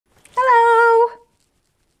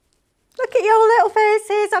look at your little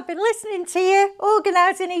faces. I've been listening to you,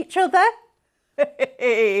 organising each other.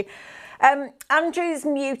 Andrew's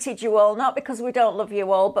muted you all, not because we don't love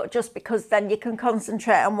you all, but just because then you can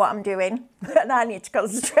concentrate on what I'm doing. And I need to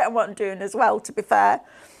concentrate on what I'm doing as well, to be fair.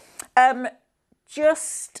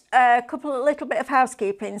 Just a little bit of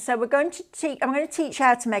housekeeping. So we're going to I'm going to teach you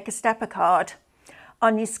how to make a stepper card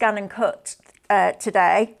on your ScanNCut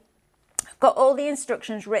today. I've got all the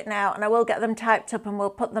instructions written out and I will get them typed up and we'll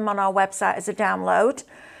put them on our website as a download.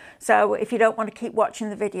 So if you don't want to keep watching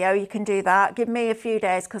the video, you can do that. Give me a few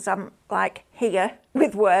days because I'm like here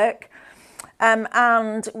with work.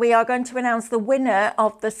 And we are going to announce the winner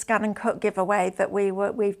of the ScanNCut giveaway that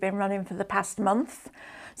we've been running for the past month.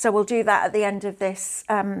 So we'll do that at the end of this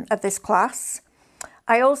class.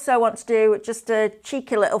 I also want to do just a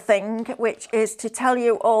cheeky little thing, which is to tell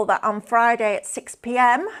you all that on Friday at 6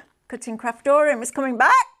 p.m, Cutting Craftorium is coming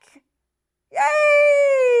back. Yay!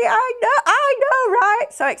 I know, right?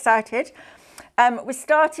 So excited. We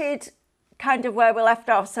started kind of where we left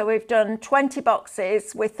off. So we've done 20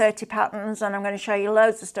 boxes with 30 patterns and I'm going to show you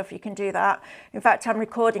loads of stuff you can do that. In fact, I'm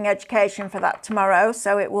recording education for that tomorrow,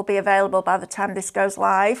 so it will be available by the time this goes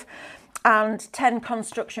live. And 10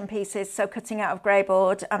 construction pieces, so cutting out of grey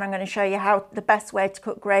board, and I'm going to show you how the best way to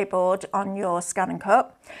cut grey board on your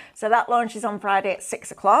ScanNCut. So that launches on Friday at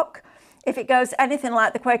 6 o'clock. If it goes anything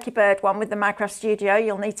like the Quirky Bird one with the Minecraft Studio,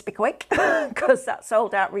 you'll need to be quick because that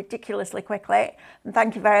sold out ridiculously quickly. And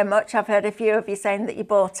thank you very much. I've heard a few of you saying that you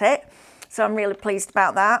bought it, so I'm really pleased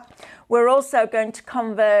about that. We're also going to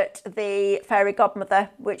convert the Fairy Godmother,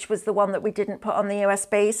 which was the one that we didn't put on the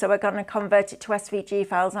USB. So we're going to convert it to SVG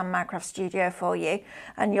files on Minecraft Studio for you.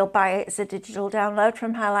 And you'll buy it as a digital download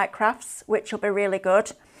from Highlight Crafts, which will be really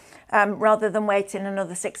good. Rather than waiting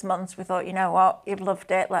another 6 months, we thought, you know what, you've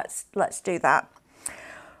loved it, let's do that.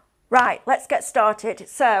 Right, let's get started.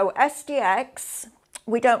 So SDX,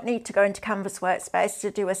 we don't need to go into Canvas Workspace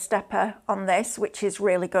to do a stepper on this, which is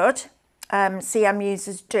really good. CM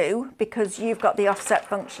users do, because you've got the offset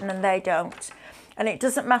function and they don't. And it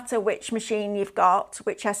doesn't matter which machine you've got,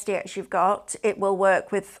 which SDX you've got, it will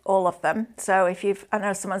work with all of them. So I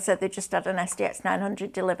know someone said they just had an SDX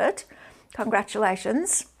 900 delivered.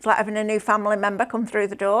 Congratulations. It's like having a new family member come through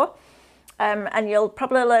the door. And you'll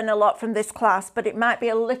probably learn a lot from this class, but it might be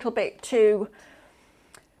a little bit too,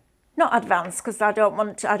 not advanced, because I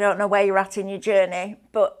don't know where you're at in your journey,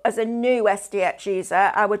 but as a new SDX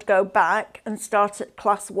user, I would go back and start at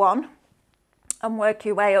class 1 and work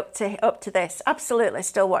your way up to this. Absolutely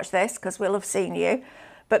still watch this because we love seeing you,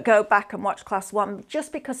 but go back and watch class 1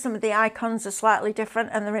 just because some of the icons are slightly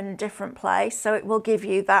different and they're in a different place. So it will give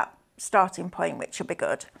you that starting point, which will be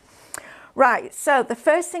good. Right, so the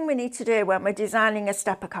first thing we need to do when we're designing a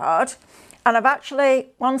stepper card, and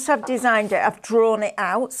once I've designed it, I've drawn it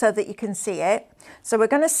out so that you can see it. So we're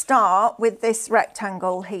going to start with this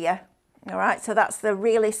rectangle here. All right, so that's the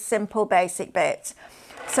really simple basic bit.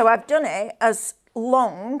 So I've done it as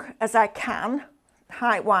long as I can,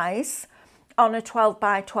 height-wise, on a 12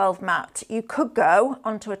 by 12 mat. You could go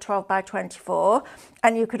onto a 12 by 24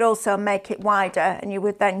 and you could also make it wider and you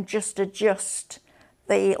would then just adjust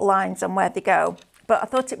the lines on where they go. But I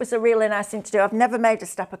thought it was a really nice thing to do. I've never made a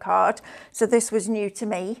stepper card, so this was new to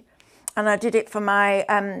me. And I did it for my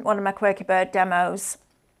one of my Quirky Bird demos.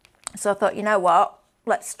 So I thought, you know what,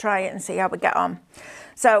 let's try it and see how we get on.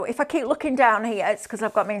 So if I keep looking down here, it's because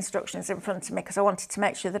I've got my instructions in front of me because I wanted to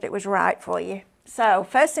make sure that it was right for you. So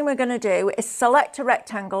first thing we're going to do is select a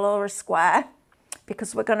rectangle or a square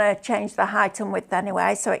because we're going to change the height and width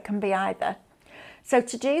anyway, so it can be either. So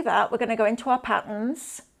to do that, we're going to go into our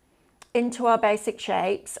patterns, into our basic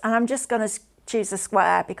shapes, and I'm just going to choose a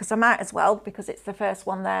square because I might as well because it's the first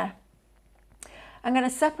one there. I'm going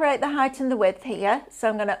to separate the height and the width here. So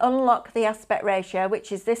I'm going to unlock the aspect ratio,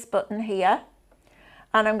 which is this button here,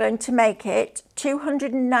 and I'm going to make it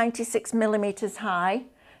 296 millimeters high.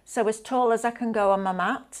 So as tall as I can go on my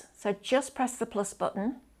mat. So just press the plus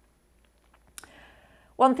button.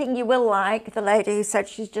 One thing you will like, the lady who said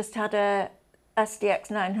she's just had a SDX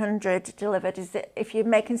 900 delivered, is that if you're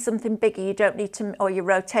making something bigger, you don't need to, or you're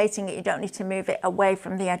rotating it, you don't need to move it away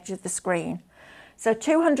from the edge of the screen. So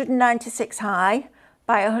 296 high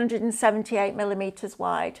by 178 millimeters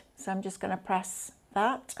wide. So I'm just going to press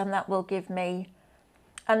that and that will give me,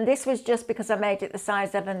 and this was just because I made it the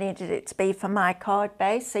size ever needed it to be for my card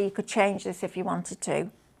base, so you could change this if you wanted to.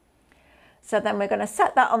 So then we're going to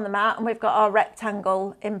set that on the mat and we've got our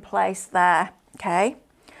rectangle in place there, okay?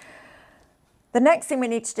 The next thing we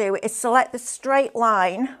need to do is select the straight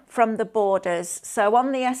line from the borders. So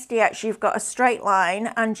on the SDX, you've got a straight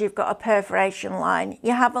line and you've got a perforation line.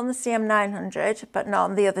 You have on the CM900, but not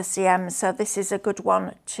on the other CMs. So this is a good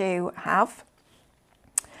one to have.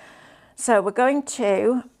 So we're going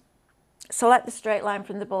to select the straight line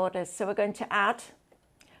from the borders. So we're going to add,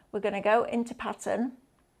 we're going to go into pattern,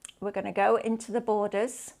 we're going to go into the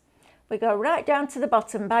borders. We go right down to the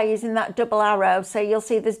bottom by using that double arrow. So you'll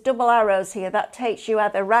see there's double arrows here. That takes you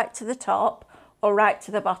either right to the top or right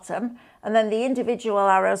to the bottom. And then the individual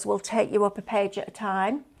arrows will take you up a page at a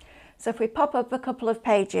time. So if we pop up a couple of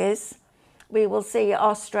pages, we will see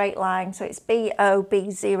our straight line. So it's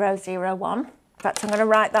BOB001. In fact, I'm going to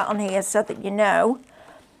write that on here so that you know.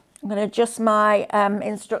 I'm going to adjust my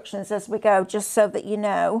instructions as we go, just so that you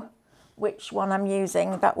know which one I'm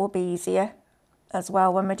using. That will be easier as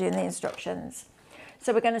well when we're doing the instructions.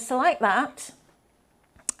 So we're going to select that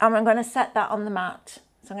and I'm going to set that on the mat.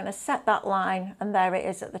 So I'm going to set that line and there it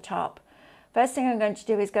is at the top. First thing I'm going to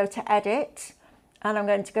do is go to edit and I'm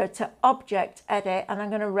going to go to object edit and I'm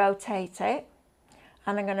going to rotate it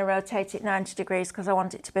and I'm going to rotate it 90 degrees because I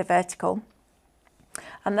want it to be vertical.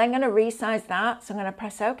 I'm then going to resize that. So I'm going to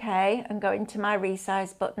press OK and go into my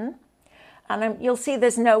resize button. And you'll see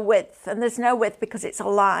there's no width, and there's no width because it's a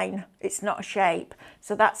line, it's not a shape.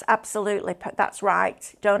 So that's absolutely, that's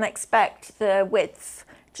right. Don't expect the width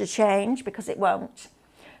to change because it won't.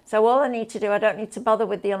 So all I need to do, I don't need to bother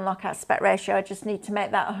with the unlock aspect ratio, I just need to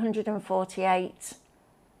make that 148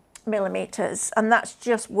 millimeters, and that's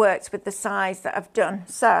just worked with the size that I've done.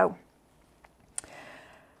 So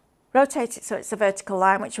rotate it so it's a vertical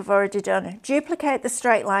line, which we've already done. Duplicate the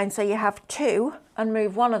straight line so you have two and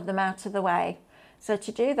move one of them out of the way. So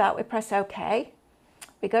to do that, we press OK.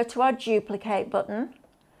 We go to our duplicate button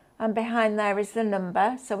and behind there is the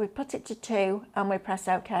number. So we put it to 2 and we press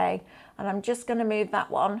OK. And I'm just going to move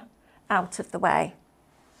that one out of the way.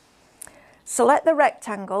 Select the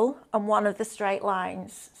rectangle and one of the straight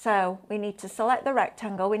lines. So we need to select the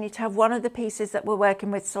rectangle. We need to have one of the pieces that we're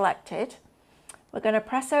working with selected. We're going to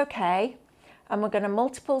press OK and we're going to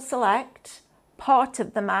multiple select part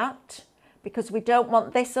of the mat because we don't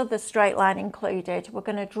want this other straight line included. We're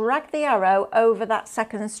going to drag the arrow over that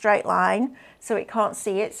second straight line so it can't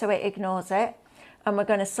see it, so it ignores it. And we're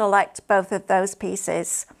going to select both of those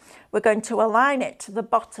pieces. We're going to align it to the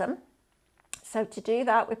bottom. So to do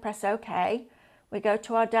that, we press OK. We go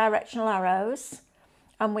to our directional arrows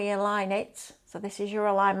and we align it. So this is your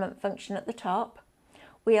alignment function at the top.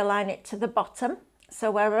 We align it to the bottom. So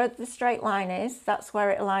wherever the straight line is, that's where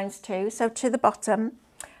it aligns to. So to the bottom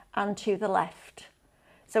and to the left.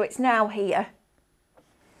 So it's now here.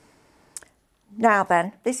 Now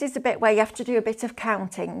then, this is the bit where you have to do a bit of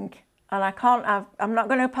counting. And I'm not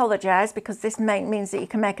going to apologise because this means that you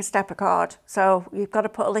can make a stepper card. So you've got to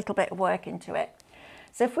put a little bit of work into it.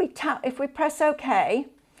 So if we press OK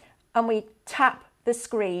and we tap the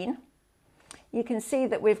screen, you can see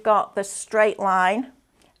that we've got the straight line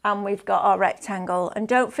and we've got our rectangle. And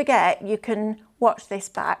don't forget, you can watch this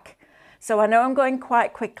back. So I know I'm going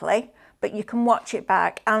quite quickly, but you can watch it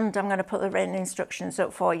back and I'm going to put the written instructions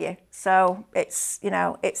up for you. So it's, you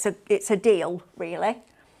know, it's a deal really.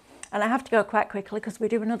 And I have to go quite quickly because we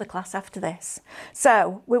do another class after this.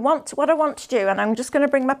 So what I want to do, and I'm just going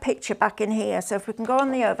to bring my picture back in here. So if we can go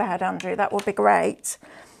on the overhead, Andrew, that would be great.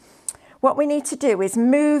 What we need to do is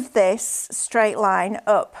move this straight line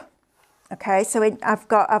up. Okay, so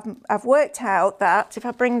I've worked out that if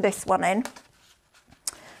I bring this one in,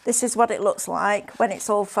 this is what it looks like when it's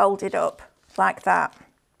all folded up like that.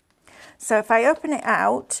 So if I open it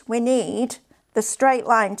out, we need the straight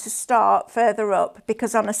line to start further up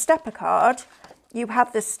because on a stepper card, you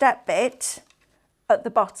have the step bit at the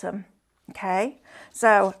bottom. Okay,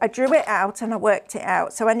 so I drew it out and I worked it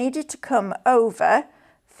out. So I needed to come over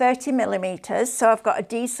 30 millimeters. So I've got a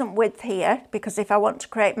decent width here because if I want to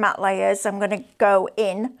create matte layers, I'm going to go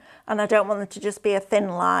in and I don't want them to just be a thin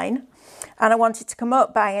line. And I want it to come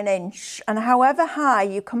up by 1 inch. And however high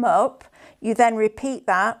you come up, you then repeat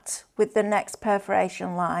that with the next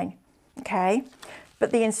perforation line. Okay,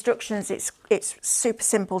 but the instructions, it's super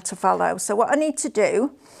simple to follow. So what I need to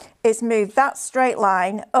do is move that straight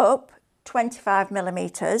line up 25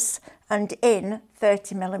 millimeters and in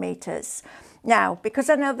 30 millimeters. Now, because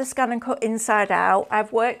I know the ScanNCut inside out,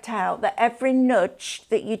 I've worked out that every nudge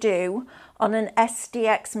that you do on an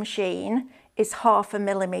SDX machine is 0.5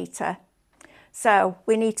 millimeter. So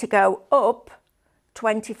we need to go up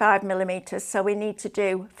 25 millimeters. So we need to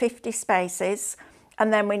do 50 spaces.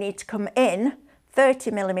 And then we need to come in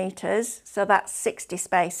 30 millimeters, so that's 60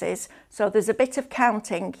 spaces. So there's a bit of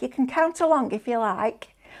counting. You can count along if you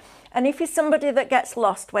like. And if you're somebody that gets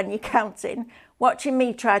lost when you're counting, watching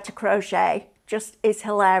me try to crochet just is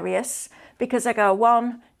hilarious, because I go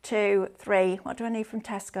 1, 2, 3, what do I need from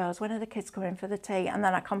Tesco's? When are the kids coming for the tea? And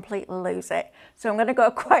then I completely lose it. So I'm going to go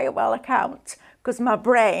quite while I count, because my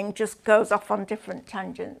brain just goes off on different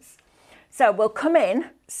tangents. So we'll come in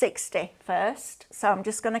 60 first. So I'm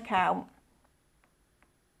just going to count.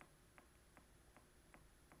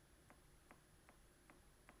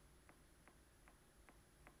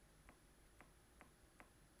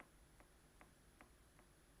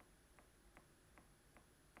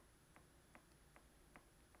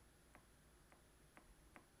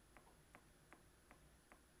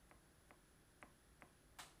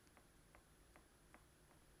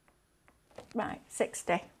 Right,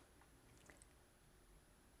 60.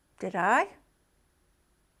 Did I?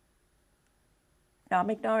 No, I'm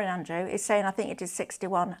ignoring Andrew. He's saying I think you did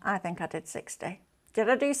 61. I think I did 60. Did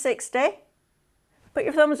I do 60? Put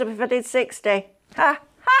your thumbs up if I did 60. Ha!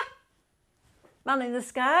 Ha! Man in the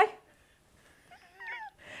sky.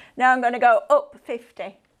 Now I'm going to go up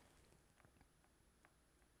 50.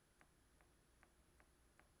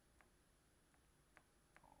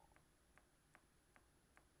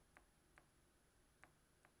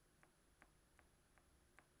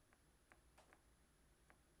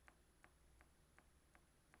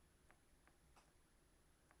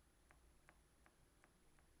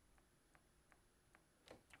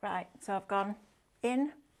 Right, so I've gone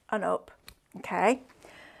in and up, okay.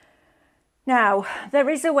 Now, there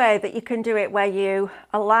is a way that you can do it where you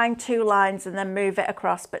align 2 lines and then move it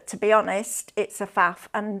across, but to be honest, it's a faff.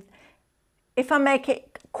 And if I make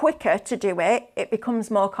it quicker to do it, it becomes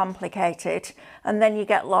more complicated and then you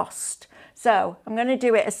get lost. So I'm going to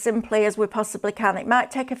do it as simply as we possibly can. It might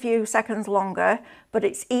take a few seconds longer, but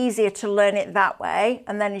it's easier to learn it that way.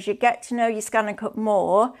 And then as you get to know your ScanNCut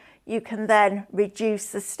more, you can then reduce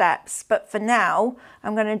the steps. But for now,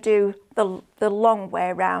 I'm going to do the long way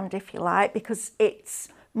around, if you like, because it's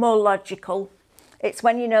more logical. It's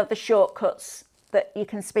when you know the shortcuts that you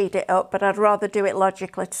can speed it up, but I'd rather do it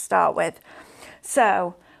logically to start with.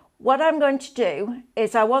 So what I'm going to do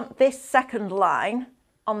is I want this second line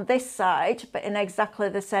on this side, but in exactly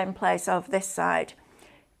the same place of this side.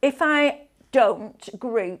 If I don't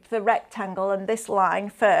group the rectangle and this line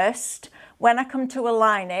first, when I come to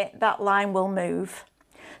align it, that line will move.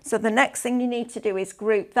 So the next thing you need to do is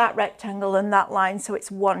group that rectangle and that line so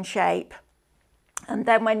it's one shape. And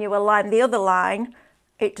then when you align the other line,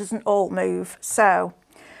 it doesn't all move. So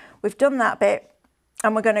we've done that bit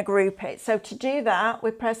and we're going to group it. So to do that,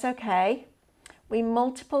 we press OK. We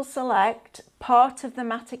multiple select part of the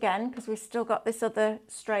mat again, because we've still got this other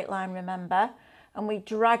straight line, remember, and we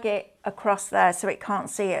drag it across there so it can't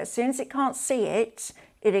see it. As soon as it can't see it,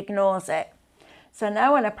 it ignores it. So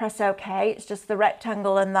now when I press OK, it's just the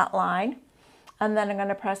rectangle and that line. And then I'm going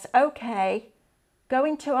to press OK, go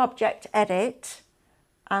into Object, Edit,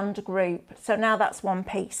 and Group. So now that's one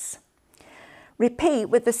piece. Repeat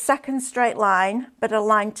with the second straight line, but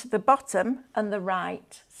align to the bottom and the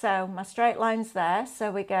right. So my straight line's there.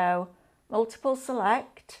 So we go multiple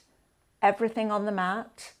select, everything on the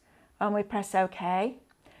mat, and we press OK.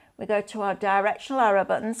 We go to our directional arrow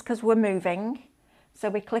buttons because we're moving. So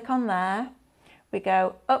we click on there, we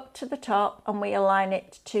go up to the top and we align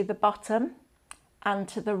it to the bottom and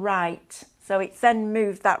to the right. So it's then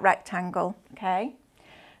moved that rectangle, okay?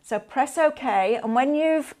 So press OK, and when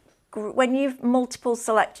you've multiple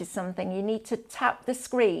selected something, you need to tap the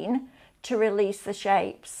screen to release the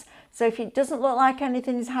shapes. So if it doesn't look like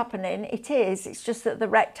anything is happening, it is. It's just that the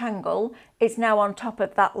rectangle is now on top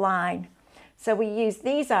of that line. So we use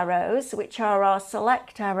these arrows, which are our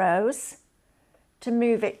select arrows, to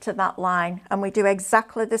move it to that line. And we do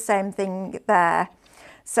exactly the same thing there.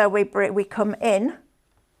 So we come in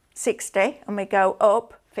 60 and we go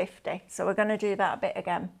up 50. So we're going to do that a bit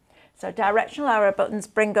again. So directional arrow buttons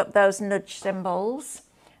bring up those nudge symbols,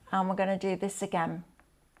 and we're going to do this again.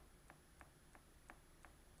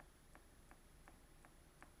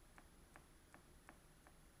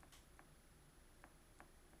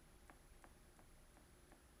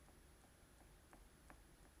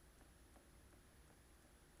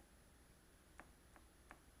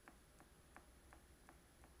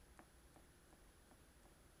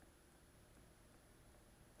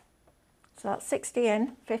 So that's 60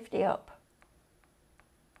 in, 50 up.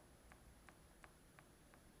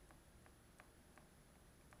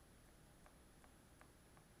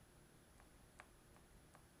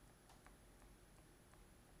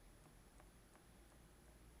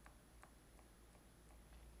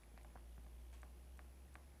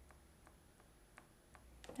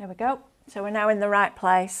 There we go. So we're now in the right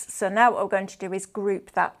place. So now what we're going to do is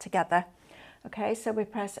group that together. Okay, so we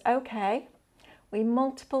press OK. We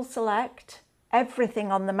multiple select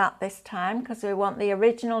everything on the mat this time because we want the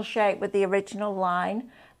original shape with the original line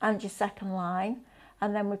and your second line.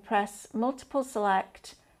 And then we press multiple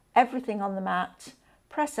select everything on the mat,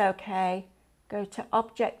 press OK, go to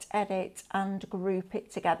Object Edit and group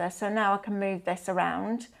it together. So now I can move this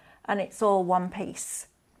around and it's all one piece.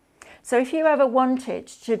 So if you ever wanted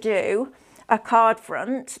to do a card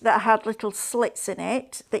front that had little slits in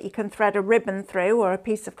it that you can thread a ribbon through or a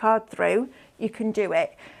piece of card through, you can do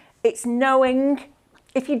it. It's knowing,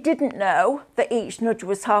 if you didn't know that each nudge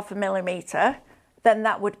was 0.5 millimetre, then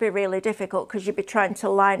that would be really difficult because you'd be trying to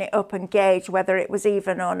line it up and gauge whether it was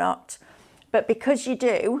even or not. But because you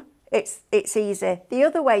do, it's easy. The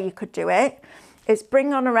other way you could do it is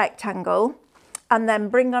bring on a rectangle and then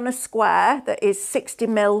bring on a square that is 60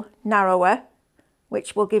 mil narrower,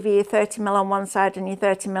 which will give you your 30 mil on one side and your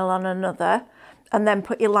 30 mil on another, and then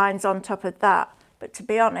put your lines on top of that. But to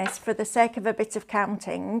be honest, for the sake of a bit of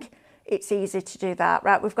counting, it's easy to do that.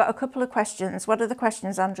 Right, we've got a couple of questions. What are the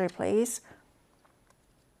questions, Andrew, please?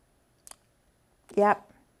 Yep.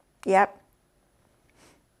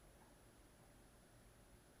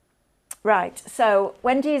 Right, so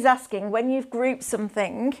Wendy is asking, when you've grouped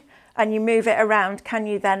something and you move it around, can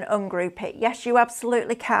you then ungroup it? Yes, you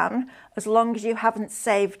absolutely can, as long as you haven't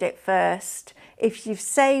saved it first. If you've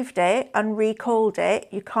saved it and recalled it,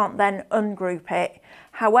 you can't then ungroup it.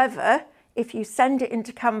 However, if you send it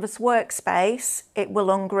into Canvas Workspace, it will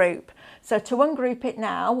ungroup. So to ungroup it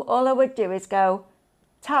now, all I would do is go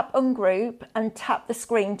tap ungroup and tap the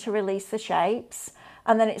screen to release the shapes.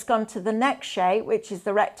 And then it's gone to the next shape, which is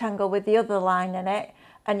the rectangle with the other line in it.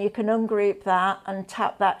 And you can ungroup that and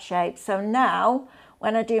tap that shape. So now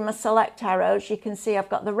when I do my select arrows, you can see I've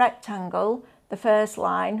got the rectangle, the first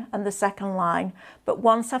line and the second line. But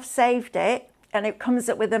once I've saved it and it comes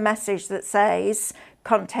up with a message that says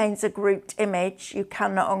contains a grouped image, you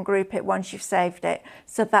cannot ungroup it once you've saved it.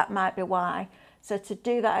 So that might be why. So to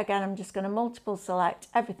do that again, I'm just going to multiple select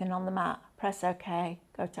everything on the mat, press OK,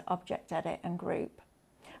 go to Object Edit and Group.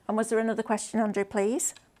 And was there another question, Andrew,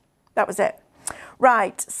 please? That was it.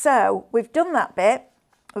 Right, so we've done that bit.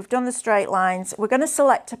 We've done the straight lines. We're going to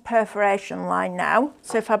select a perforation line now.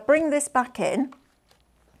 So if I bring this back in,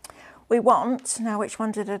 we want, now which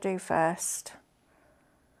one did I do first?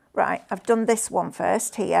 Right, I've done this one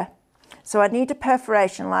first here. So I need a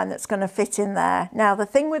perforation line that's going to fit in there. Now the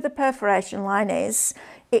thing with the perforation line is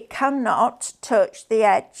it cannot touch the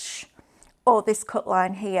edge or this cut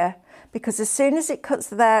line here, because as soon as it cuts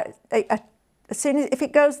there, if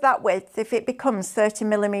it goes that width, if it becomes 30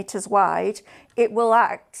 millimeters wide, it will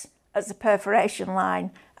act as a perforation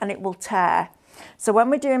line and it will tear. So when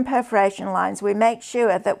we're doing perforation lines, we make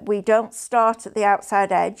sure that we don't start at the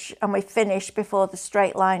outside edge and we finish before the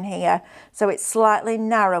straight line here. So it's slightly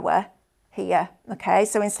narrower here. Okay,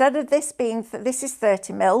 so instead of this being, this is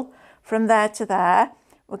 30 mil from there to there,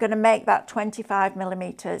 we're going to make that 25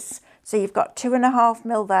 millimeters. So you've got 2.5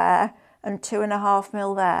 mil there and 2.5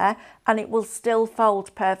 mil there, and it will still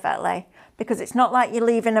fold perfectly because it's not like you're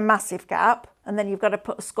leaving a massive gap and then you've got to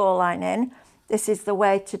put a score line in. This is the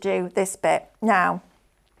way to do this bit. Now,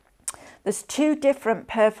 there's two different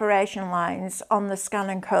perforation lines on the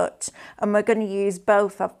ScanNCut, and we're going to use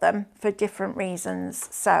both of them for different reasons.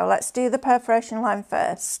 So let's do the perforation line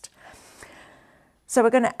first. So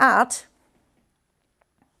we're going to add,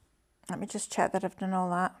 let me just check that I've done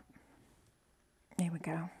all that. Here we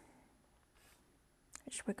go.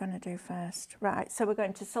 Which we're going to do first. Right, so we're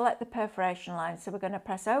going to select the perforation line. So we're going to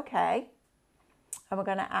press OK, and we're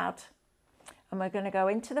going to add. And we're going to go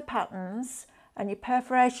into the patterns, and your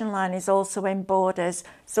perforation line is also in borders.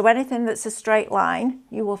 So anything that's a straight line,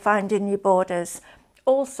 you will find in your borders.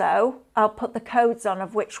 Also, I'll put the codes on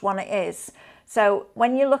of which one it is. So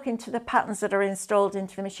when you look into the patterns that are installed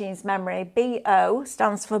into the machine's memory, BO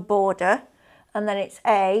stands for border, and then it's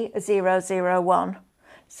A001.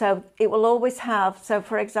 So it will always have, so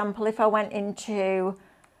for example, if I went into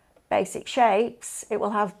basic shapes, it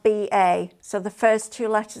will have BA. So the first two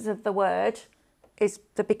letters of the word is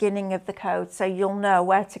the beginning of the code, so you'll know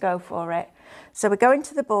where to go for it. So we're going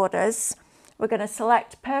to the borders, we're going to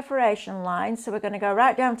select perforation lines, so we're going to go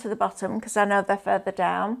right down to the bottom because I know they're further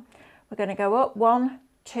down. We're going to go up 1,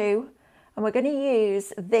 2, and we're going to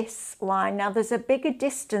use this line. Now there's a bigger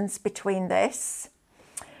distance between this.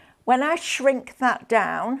 When I shrink that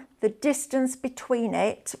down, the distance between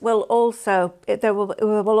it will also, it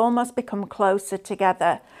will almost become closer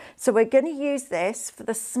together. So we're going to use this for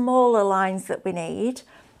the smaller lines that we need.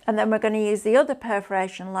 And then we're going to use the other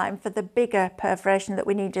perforation line for the bigger perforation that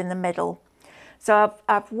we need in the middle. So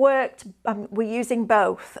I've worked, we're using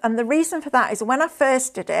both. And the reason for that is when I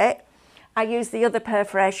first did it, I used the other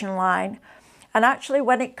perforation line. And actually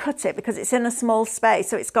when it cut it, because it's in a small space,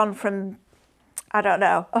 so it's gone from, I don't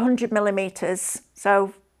know, 100 millimeters,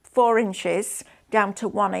 so 4 inches, down to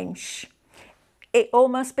 1 inch. It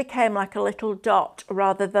almost became like a little dot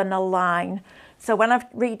rather than a line. So when I've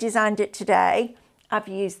redesigned it today, I've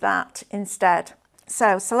used that instead.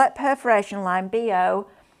 So select perforation line BO002.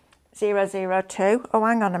 Oh,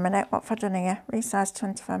 hang on a minute, what have I done here? Resize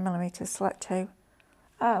 25 millimeters, select 2.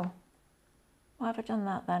 Oh, why have I done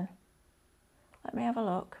that then? Let me have a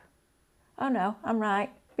look. Oh no, I'm right.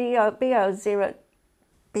 B002.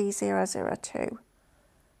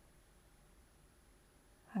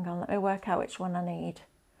 Hang on, let me work out which one I need.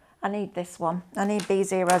 I need this one. I need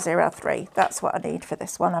B003. That's what I need for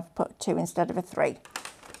this one. I've put 2 instead of a 3.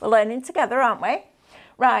 We're learning together, aren't we?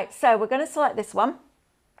 Right, so we're going to select this one.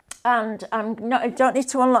 And I don't need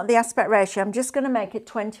to unlock the aspect ratio. I'm just going to make it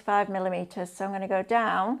 25 millimeters. So I'm going to go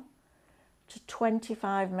down to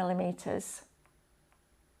 25 millimeters.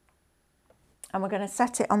 And we're going to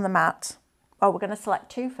set it on the mat. Oh, we're going to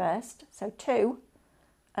select 2 first. So 2,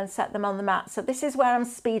 and set them on the mat. So this is where I'm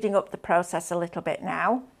speeding up the process a little bit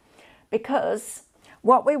now, because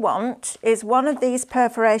what we want is one of these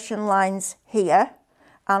perforation lines here,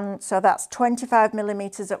 and so that's 25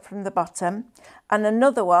 millimeters up from the bottom, and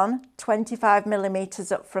another one 25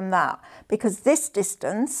 millimeters up from that, because this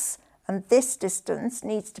distance and this distance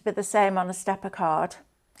needs to be the same on a stepper card.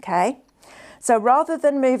 Okay, so rather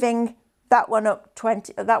than moving that one up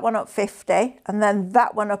 20, that one up 50, and then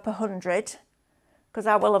that one up 100, because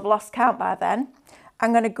I will have lost count by then,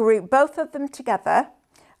 I'm going to group both of them together.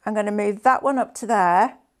 I'm going to move that one up to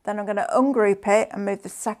there, then I'm going to ungroup it and move the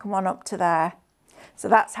second one up to there. So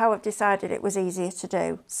that's how I've decided it was easier to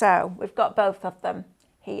do. So we've got both of them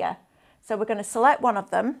here. So we're going to select one of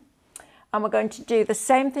them, and we're going to do the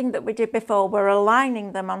same thing that we did before. We're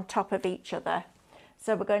aligning them on top of each other.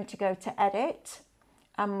 So we're going to go to Edit,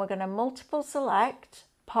 and we're going to multiple select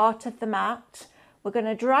part of the mat. We're going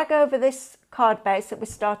to drag over this card base that we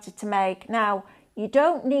started to make. Now, you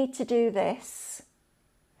don't need to do this.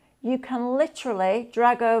 You can literally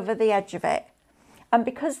drag over the edge of it. And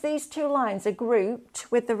because these 2 lines are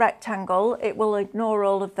grouped with the rectangle, it will ignore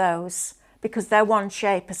all of those because they're one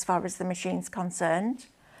shape as far as the machine's concerned.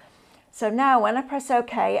 So now when I press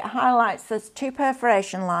OK, it highlights those 2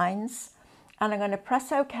 perforation lines, and I'm going to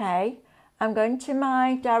press OK. I'm going to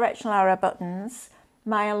my directional arrow buttons,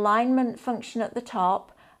 my alignment function at the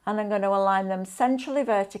top, and I'm going to align them centrally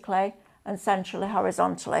vertically and centrally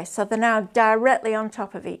horizontally. So they're now directly on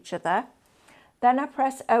top of each other. Then I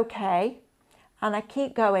press OK, and I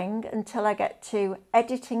keep going until I get to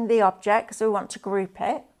editing the object, because we want to group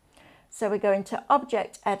it. So we go into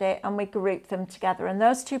Object Edit and we group them together. And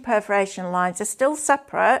those 2 perforation lines are still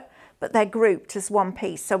separate, but they're grouped as one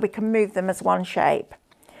piece, so we can move them as one shape.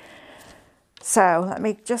 So let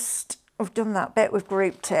me just, we've done that bit, we've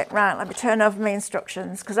grouped it. Right, let me turn over my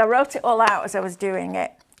instructions, because I wrote it all out as I was doing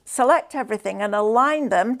it. Select everything and align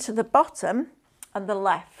them to the bottom and the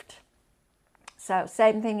left. So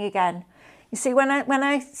same thing again. You see, when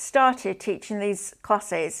I started teaching these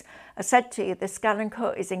classes, I said to you, the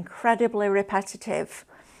ScanNCut is incredibly repetitive.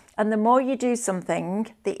 And the more you do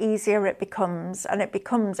something, the easier it becomes, and it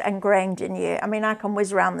becomes ingrained in you. I mean, I can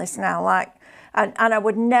whiz around this now, and I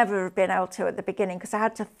would never have been able to at the beginning because I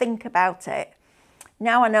had to think about it.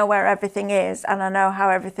 Now I know where everything is and I know how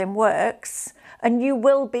everything works, and you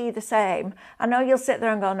will be the same. I know you'll sit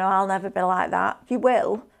there and go, no, I'll never be like that. You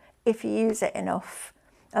will if you use it enough.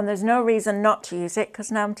 And there's no reason not to use it, because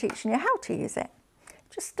now I'm teaching you how to use it.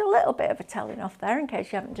 Just a little bit of a telling off there in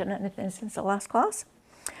case you haven't done anything since the last class.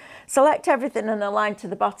 Select everything and align to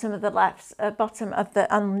the bottom of the left, bottom of the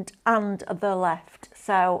and the left.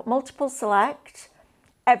 So multiple select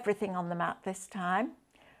everything on the mat this time.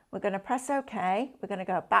 We're going to press OK. We're going to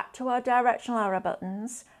go back to our directional arrow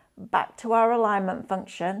buttons, back to our alignment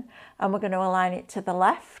function, and we're going to align it to the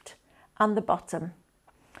left and the bottom.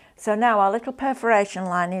 So now our little perforation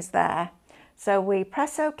line is there. So we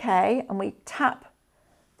press OK and we tap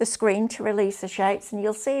the screen to release the shapes, and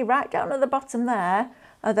you'll see right down at the bottom there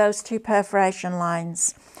are those 2 perforation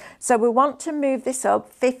lines. So we want to move this up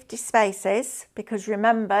 50 spaces, because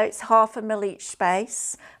remember it's 1/2 mil each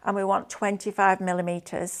space and we want 25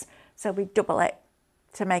 millimeters. So we double it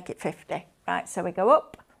to make it 50. Right, so we go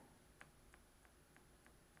up.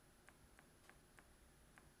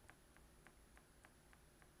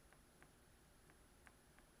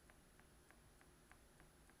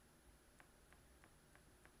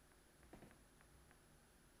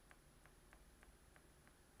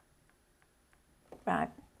 Right,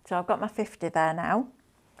 so I've got my 50 there now.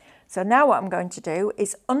 So now what I'm going to do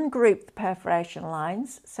is ungroup the perforation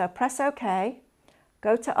lines. So press OK,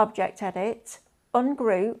 go to Object Edit,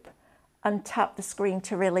 ungroup, and tap the screen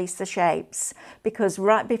to release the shapes. Because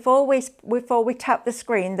right before we tap the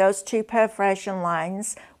screen, those two perforation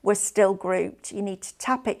lines were still grouped. You need to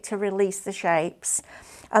tap it to release the shapes.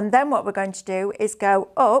 And then what we're going to do is go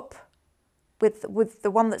up with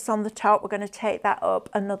the one that's on the top. We're going to take that up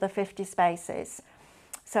another 50 spaces.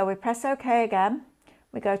 So we press OK again.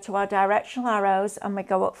 We go to our directional arrows and we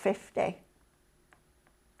go up 50.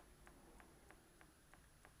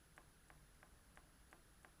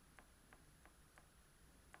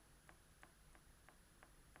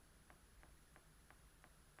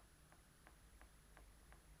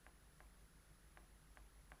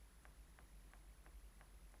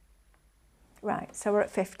 Right, so we're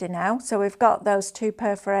at 50 now. So we've got those two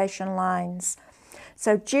perforation lines.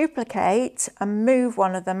 So duplicate and move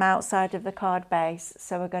one of them outside of the card base.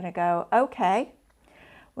 So we're going to go OK.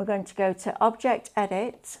 We're going to go to Object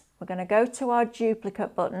Edit. We're going to go to our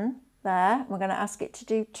duplicate button there. We're going to ask it to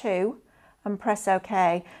do 2 and press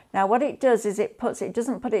OK. Now what it does is it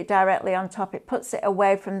doesn't put it directly on top, it puts it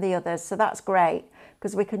away from the others. So that's great,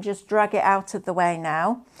 because we can just drag it out of the way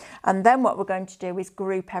now. And then what we're going to do is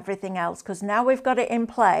group everything else, because now we've got it in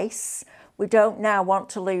place, we don't now want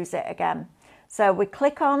to lose it again. So we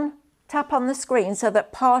tap on the screen so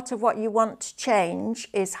that part of what you want to change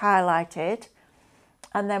is highlighted.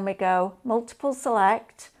 And then we go multiple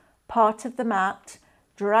select, part of the mat,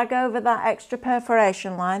 drag over that extra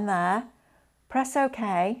perforation line there, press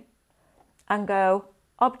OK, and go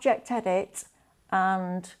Object Edit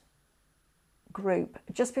and group.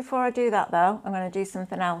 Just before I do that though, I'm going to do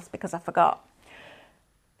something else because I forgot.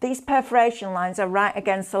 These perforation lines are right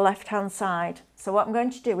against the left hand side. So what I'm going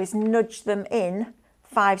to do is nudge them in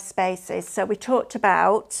 5 spaces. So we talked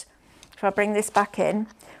about, if I bring this back in,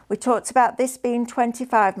 we talked about this being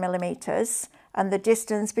 25 millimeters and the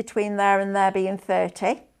distance between there and there being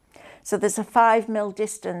 30. So there's a 5 mil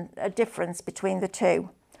difference between the two.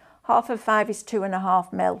 Half of 5 is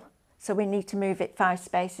 2.5 mil. So we need to move it 5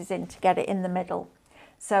 spaces in to get it in the middle.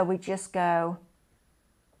 So we just go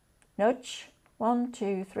nudge, 1,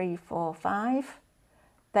 2, 3, 4, 5.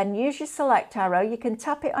 Then use your select arrow. You can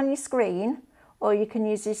tap it on your screen or you can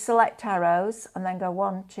use your select arrows and then go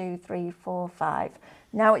 1, 2, 3, 4, 5.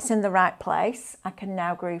 Now it's in the right place. I can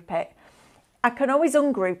now group it. I can always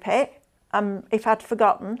ungroup it. If I'd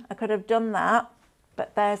forgotten, I could have done that,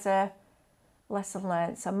 but there's a lesson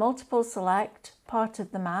learned. So multiple select, part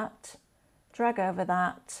of the mat, drag over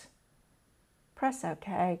that, press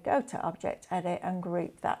OK, go to Object Edit and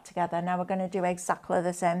group that together. Now we're going to do exactly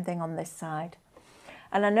the same thing on this side.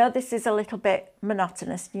 And I know this is a little bit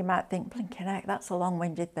monotonous. You might think, blinking heck, that's a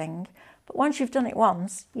long-winded thing. But once you've done it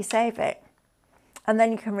once, you save it. And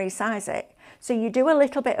then you can resize it. So you do a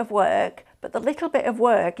little bit of work, but the little bit of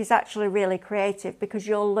work is actually really creative because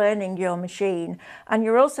you're learning your machine and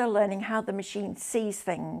you're also learning how the machine sees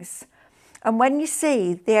things. And when you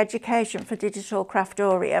see the education for Digital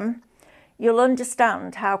Craftorium, you'll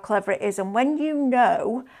understand how clever it is. And when you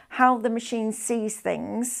know how the machine sees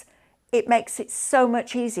things, it makes it so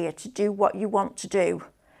much easier to do what you want to do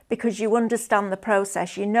because you understand the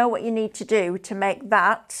process. You know what you need to do to make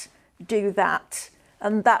that do that.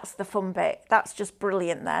 And that's the fun bit. That's just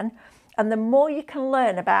brilliant then. And the more you can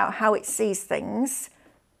learn about how it sees things,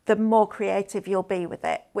 the more creative you'll be with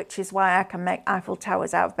it, which is why I can make Eiffel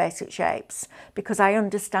Towers out of basic shapes, because I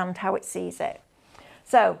understand how it sees it.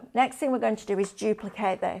 So next thing we're going to do is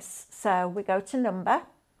duplicate this. So we go to number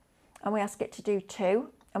and we ask it to do 2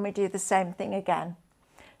 and we do the same thing again.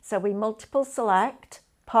 So we multiple select,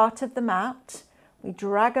 part of the mat, we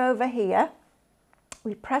drag over here,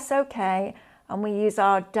 we press OK, and we use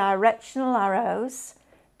our directional arrows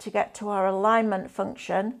to get to our alignment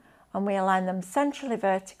function, and we align them centrally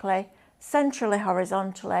vertically, centrally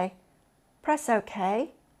horizontally. Press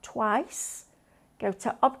OK twice, go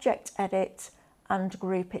to Object Edit and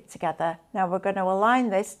group it together. Now we're going to align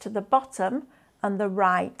this to the bottom and the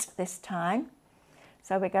right this time.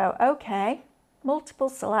 So we go OK, multiple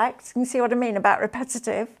select. You can see what I mean about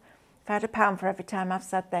repetitive. If I had £1 for every time I've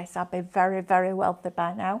said this, I'd be very, very wealthy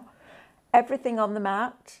by now. Everything on the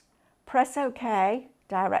mat, press OK,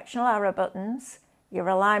 directional arrow buttons, your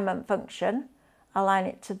alignment function, align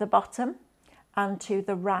it to the bottom and to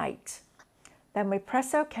the right. Then we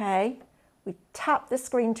press OK, we tap the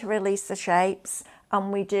screen to release the shapes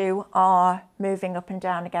and we do our moving up and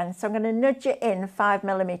down again. So I'm going to nudge it in 5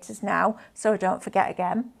 millimeters now so I don't forget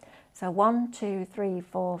again. So 1, 2, 3,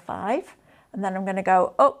 4, 5 and then I'm going to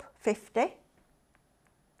go up 50.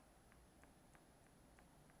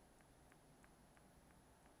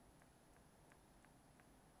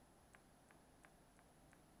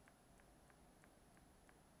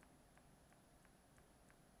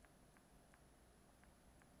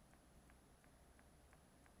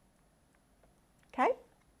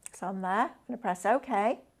 SDX on there. I'm going to press OK.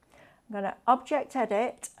 I'm going to Object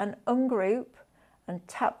Edit and ungroup and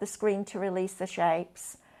tap the screen to release the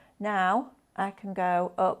shapes. Now I can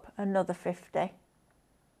go up another 50.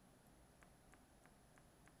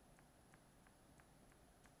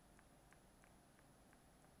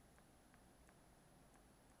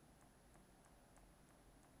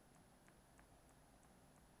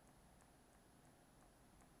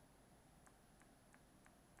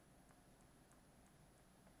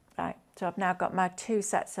 Right, so I've now got my 2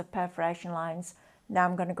 sets of perforation lines. Now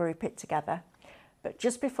I'm going to group it together. But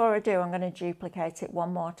just before I do, I'm going to duplicate it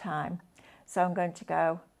one more time. So I'm going to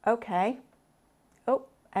go OK, oh,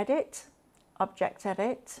 Edit, Object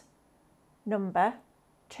Edit, Number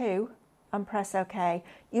 2, and press OK.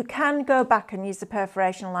 You can go back and use the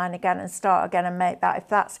perforation line again and start again and make that if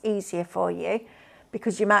that's easier for you,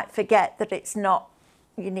 because you might forget that it's not,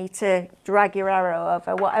 you need to drag your arrow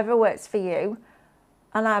over, whatever works for you.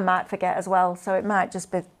 And I might forget as well, so it might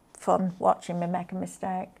just be fun watching me make a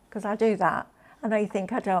mistake, because I do that. I know you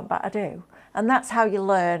think I don't, but I do. And that's how you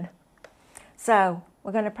learn. So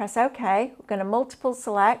we're going to press OK. We're going to multiple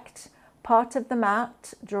select part of the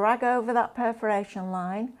mat, drag over that perforation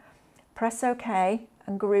line, press OK,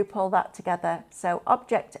 and group all that together. So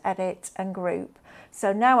Object Edit and Group.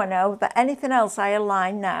 So now I know that anything else I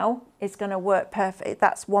align now is going to work perfect.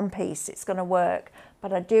 That's one piece, it's going to work.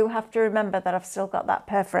 But I do have to remember that I've still got that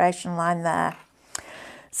perforation line there.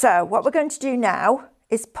 So what we're going to do now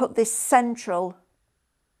is put this central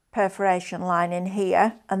perforation line in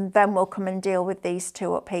here, and then we'll come and deal with these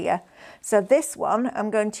 2 up here. So this one I'm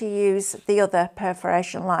going to use the other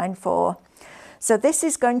perforation line for. So this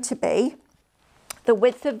is going to be the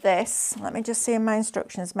width of this. Let me just see in my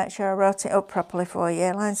instructions, make sure I wrote it up properly for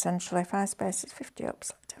you. Line centrally, 5 spaces, 50 up,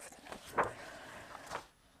 select everything up.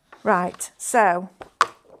 Right, so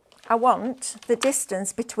I want the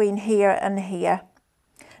distance between here and here.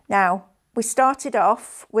 Now, we started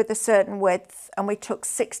off with a certain width and we took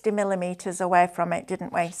 60 millimeters away from it,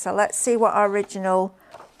 didn't we? So let's see what our original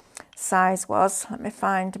size was. Let me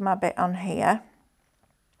find my bit on here.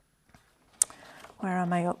 Where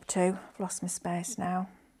am I up to? I've lost my space now.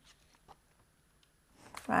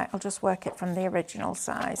 Right, I'll just work it from the original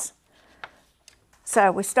size. So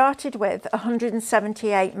we started with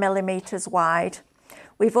 178 millimeters wide.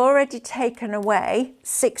 We've already taken away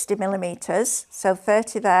 60 millimeters, so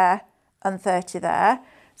 30 there and 30 there.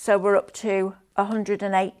 So we're up to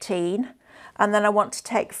 118. And then I want to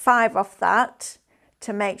take 5 off that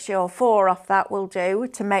to make sure, 4 off that will do,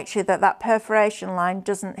 to make sure that that perforation line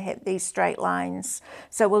doesn't hit these straight lines.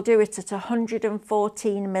 So we'll do it at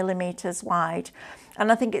 114 millimeters wide.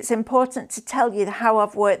 And I think it's important to tell you how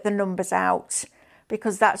I've worked the numbers out,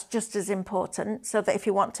 because that's just as important, so that if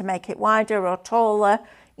you want to make it wider or taller,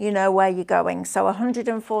 you know where you're going. So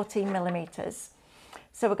 114 millimeters.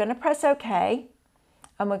 So we're going to press OK,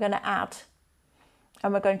 and we're going to add,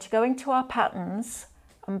 and we're going to go into our patterns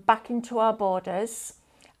and back into our borders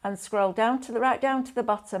and scroll down to the right, down to the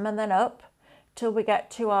bottom, and then up till we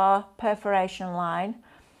get to our perforation line.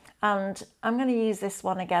 And I'm going to use this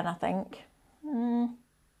one again, I think.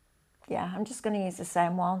 Yeah, I'm just going to use the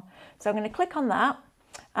same one. So I'm going to click on that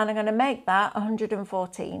and I'm going to make that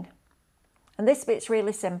 114. And this bit's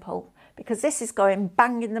really simple because this is going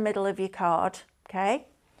bang in the middle of your card, okay?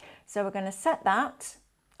 So we're going to set that.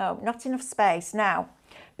 Oh, not enough space. Now,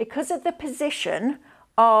 because of the position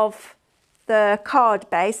of the card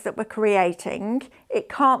base that we're creating, it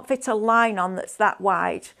can't fit a line on that's that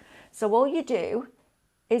wide. So all you do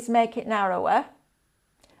is make it narrower,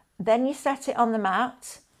 then you set it on the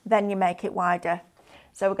mat, then you make it wider.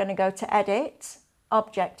 So we're going to go to Edit,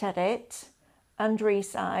 Object Edit, and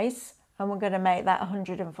Resize, and we're going to make that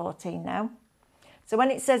 114 now. So when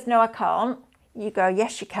it says no I can't, you go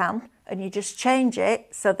yes you can, and you just change it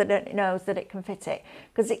so that it knows that it can fit it.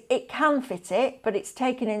 Because it can fit it, but it's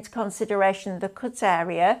taking into consideration the cut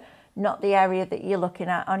area, not the area that you're looking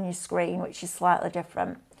at on your screen, which is slightly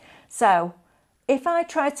different. So if I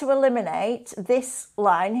try to eliminate this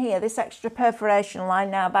line here, this extra perforation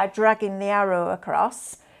line now by dragging the arrow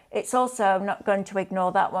across, it's also not going to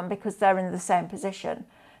ignore that one because they're in the same position.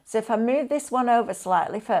 So if I move this one over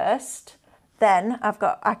slightly first, then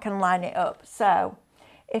I can line it up. So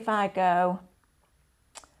if I go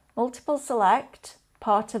multiple select,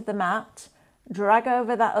 part of the mat, drag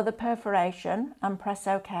over that other perforation and press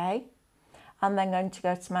OK. I'm then going to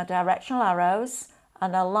go to my directional arrows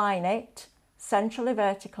and align it centrally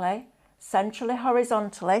vertically, centrally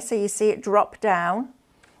horizontally, so you see it drop down,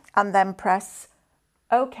 and then press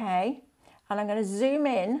OK. And I'm going to zoom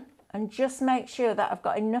in and just make sure that I've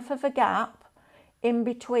got enough of a gap in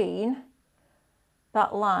between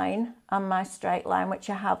that line and my straight line, which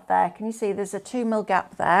I have there. Can you see there's a 2mm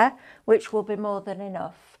gap there, which will be more than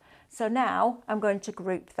enough. So now I'm going to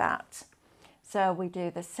group that. So we do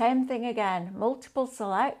the same thing again, multiple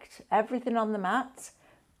select, everything on the mat.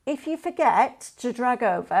 If you forget to drag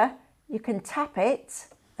over, you can tap it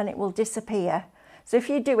and it will disappear. So if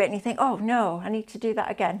you do it and you think, oh no, I need to do that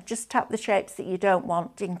again, just tap the shapes that you don't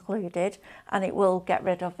want included and it will get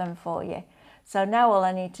rid of them for you. So now all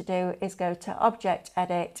I need to do is go to Object,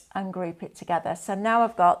 Edit and group it together. So now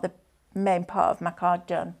I've got the main part of my card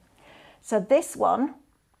done. So this one,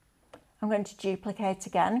 I'm going to duplicate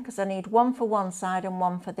again because I need one for one side and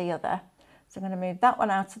one for the other. So I'm going to move that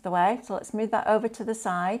one out of the way. So let's move that over to the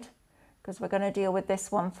side because we're going to deal with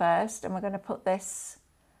this one first and we're going to put this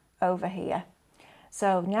over here.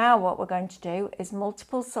 So now what we're going to do is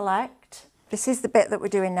multiple select. This is the bit that we're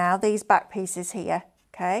doing now, these back pieces here,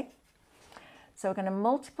 okay? So we're going to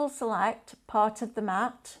multiple select part of the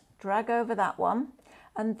mat, drag over that one.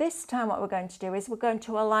 And this time what we're going to do is we're going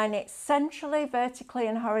to align it centrally, vertically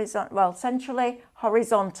and centrally,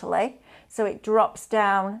 horizontally. So it drops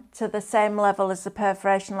down to the same level as the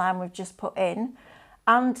perforation line we've just put in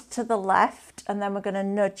and to the left. And then we're going to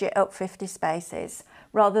nudge it up 50 spaces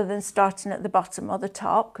rather than starting at the bottom or the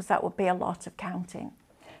top because that would be a lot of counting.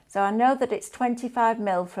 So I know that it's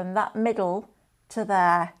 25mm from that middle to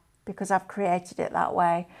there because I've created it that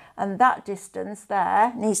way. And that distance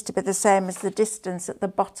there needs to be the same as the distance at the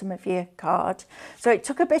bottom of your card. So it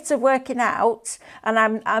took a bit of working out and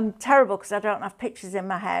I'm terrible because I don't have pictures in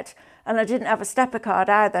my head and I didn't have a stepper card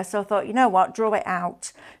either. So I thought, you know what, draw it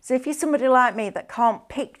out. So if you're somebody like me that can't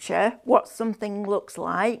picture what something looks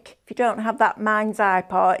like, if you don't have that mind's eye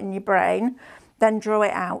part in your brain, then draw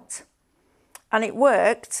it out. And it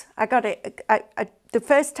worked. I got it. The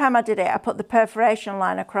first time I did it, I put the perforation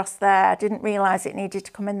line across there. I didn't realise it needed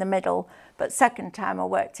to come in the middle, but second time I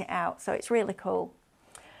worked it out. So it's really cool.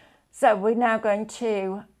 So we're now going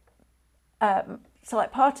to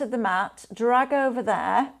select part of the mat, drag over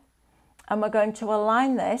there, and we're going to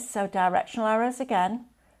align this. So directional arrows again,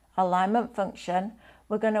 alignment function.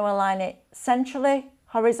 We're going to align it centrally,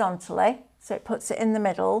 horizontally, so it puts it in the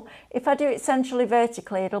middle. If I do it centrally,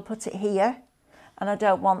 vertically, it'll put it here, and I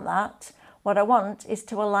don't want that. What I want is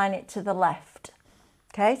to align it to the left.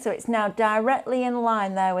 Okay, so it's now directly in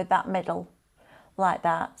line there with that middle, like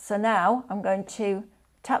that. So now I'm going to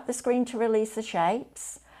tap the screen to release the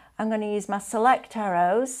shapes. I'm going to use my select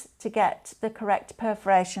arrows to get the correct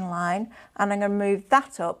perforation line, and I'm going to move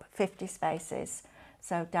that up 50 spaces.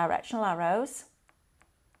 So directional arrows.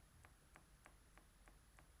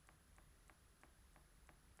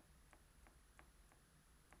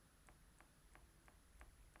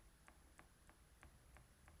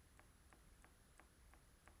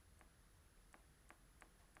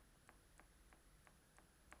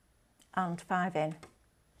 And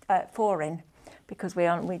 4 in, because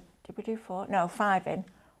did we do 4? No, 5 in.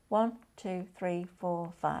 1, 2, 3,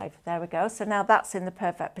 4, 5. There we go. So now that's in the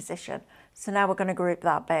perfect position. So now we're going to group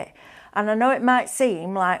that bit. And I know it might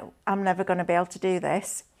seem like I'm never going to be able to do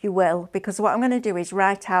this. You will, because what I'm going to do is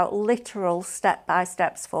write out literal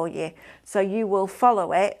step-by-steps for you. So you will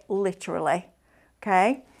follow it literally,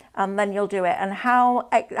 okay? And then you'll do it. And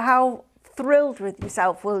how thrilled with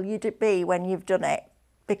yourself will you be when you've done it?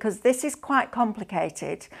 Because this is quite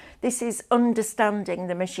complicated. This is understanding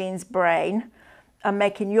the machine's brain and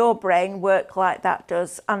making your brain work like that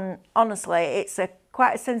does. And honestly, it's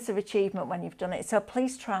quite a sense of achievement when you've done it. So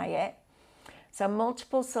please try it. So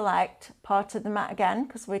multiple select part of the mat again,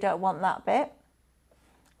 because we don't want that bit.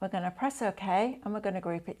 We're going to press OK and we're going to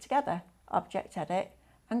group it together. Object, Edit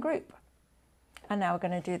and Group. And now we're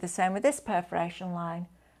going to do the same with this perforation line.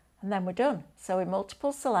 And then we're done. So we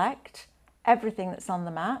multiple select everything that's on the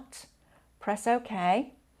mat, press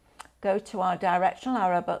OK, go to our directional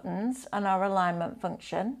arrow buttons and our alignment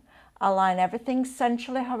function, align everything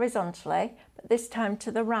centrally, horizontally, but this time to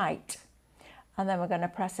the right. And then we're going to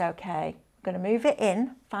press OK. We're going to move it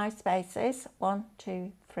in 5 spaces, 1,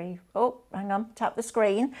 2, 3, oh, hang on, tap the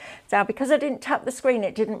screen. So because I didn't tap the screen,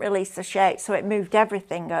 it didn't release the shape, so it moved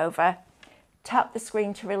everything over. Tap the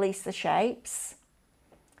screen to release the shapes.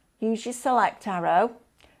 Use your select arrow.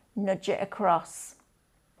 Nudge it across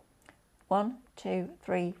 1, 2,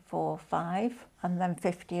 3, 4, 5 and then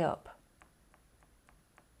 50 up.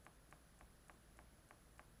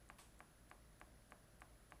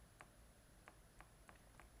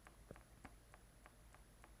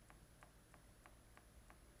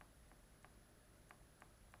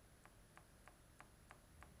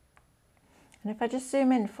 And if I just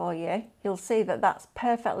zoom in for you, you'll see that that's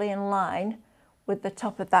perfectly in line with the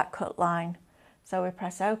top of that cut line. So we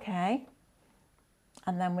press OK,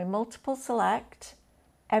 and then we multiple select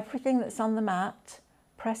everything that's on the mat,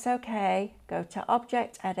 press OK, go to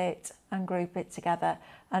Object, Edit, and group it together.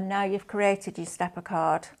 And now you've created your stepper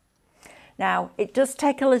card. Now, it does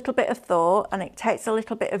take a little bit of thought and it takes a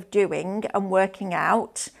little bit of doing and working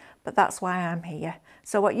out, but that's why I'm here.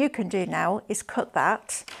 So what you can do now is cut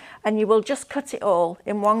that, and you will just cut it all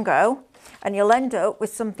in one go, and you'll end up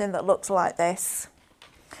with something that looks like this.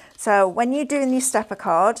 So when you're doing your stepper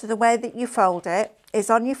card, the way that you fold it is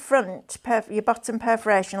on your front, your bottom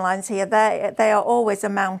perforation lines here, they are always a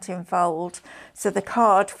mounting fold. So the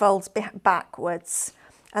card folds backwards.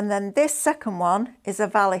 And then this second one is a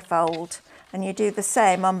valley fold, and you do the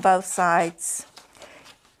same on both sides.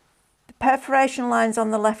 The perforation lines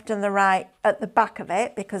on the left and the right at the back of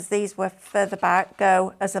it, because these were further back,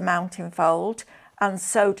 go as a mounting fold, and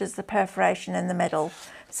so does the perforation in the middle.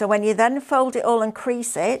 So when you then fold it all and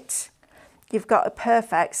crease it, you've got a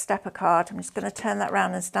perfect stepper card. I'm just going to turn that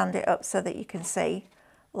around and stand it up so that you can see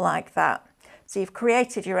like that. So you've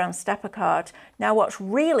created your own stepper card. Now what's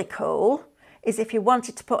really cool is if you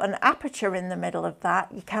wanted to put an aperture in the middle of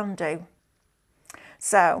that, you can do.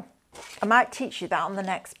 So I might teach you that on the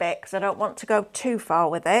next bit, because I don't want to go too far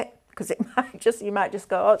with it, because you might just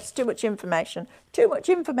go, oh, it's too much information, too much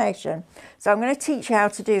information. So I'm going to teach you how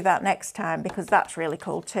to do that next time, because that's really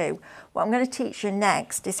cool too. What I'm going to teach you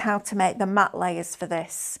next is how to make the mat layers for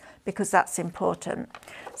this, because that's important.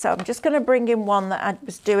 So I'm just going to bring in one that I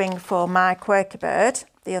was doing for my quirky bird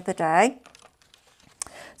the other day.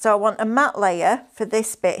 So I want a mat layer for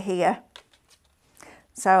this bit here.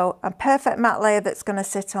 So a perfect mat layer that's going to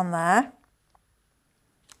sit on there.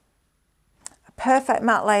 A perfect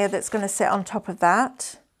mat layer that's going to sit on top of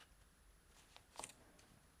that.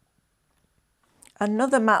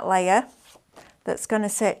 Another mat layer that's going to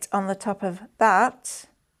sit on the top of that.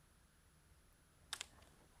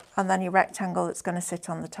 And then your rectangle that's going to sit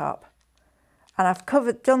on the top. And I've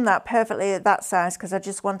done that perfectly at that size because I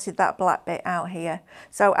just wanted that black bit out here.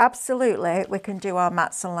 So absolutely, we can do our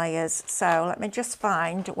mats and layers. So let me just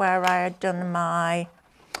find where I had done my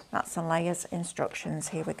mats and layers instructions.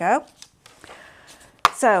 Here we go.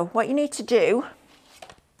 So what you need to do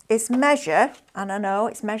is measure, and I know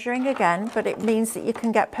it's measuring again, but it means that you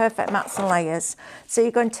can get perfect mats and layers. So you're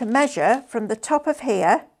going to measure from the top of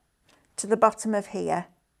here to the bottom of here,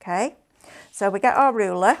 okay? So we get our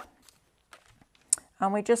ruler.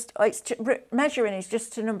 And measuring is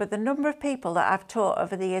just to number. The number of people that I've taught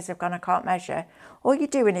over the years have gone, I can't measure. All you're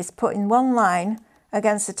doing is putting one line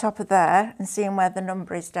against the top of there and seeing where the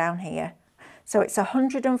number is down here. So it's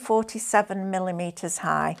 147 millimeters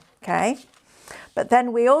high, okay? But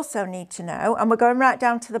then we also need to know, and we're going right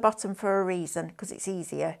down to the bottom for a reason, because it's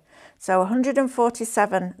easier. So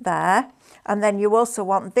 147 there, and then you also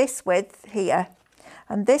want this width here,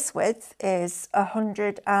 and this width is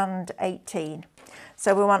 118.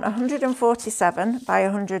 So we want 147 by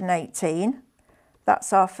 118.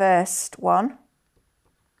 That's our first one.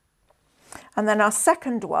 And then our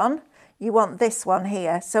second one, you want this one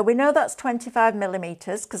here. So we know that's 25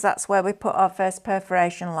 millimeters because that's where we put our first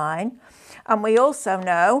perforation line. And we also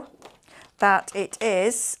know that it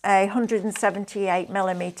is 178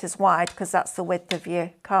 millimeters wide because that's the width of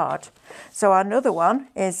your card. So another one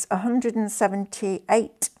is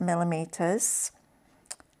 178 millimeters,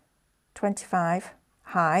 25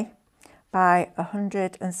 high by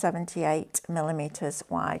 178 millimeters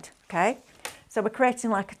wide, okay? So we're creating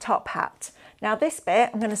like a top hat. Now this bit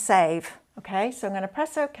I'm going to save, okay? So I'm going to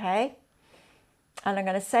press OK, and I'm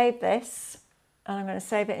going to save this, and I'm going to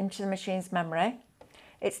save it into the machine's memory.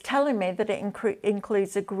 It's telling me that it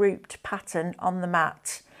includes a grouped pattern on the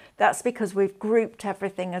mat. That's because we've grouped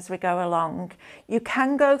everything as we go along. You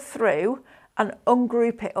can go through and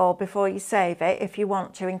ungroup it all before you save it if you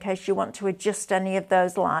want to, in case you want to adjust any of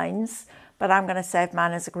those lines. But I'm going to save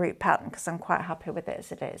mine as a group pattern because I'm quite happy with it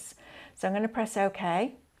as it is. So I'm going to press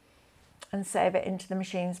OK and save it into the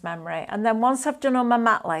machine's memory. And then once I've done all my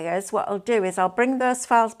mat layers, what I'll do is I'll bring those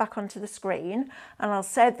files back onto the screen and I'll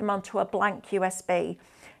save them onto a blank USB.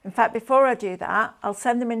 In fact, before I do that, I'll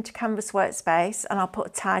send them into Canvas Workspace and I'll put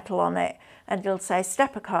a title on it, and it'll say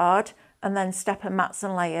Stepper Card and then Stepper Mats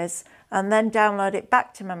and Layers, and then download it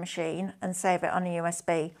back to my machine and save it on a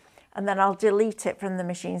USB. And then I'll delete it from the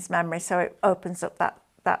machine's memory so it opens up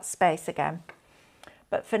that space again.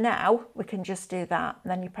 But for now, we can just do that.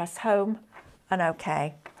 And then you press Home and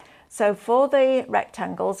OK. So for the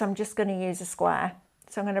rectangles, I'm just going to use a square.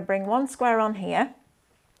 So I'm going to bring one square on here,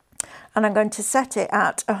 and I'm going to set it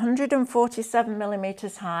at 147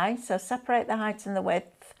 millimeters high. So separate the height and the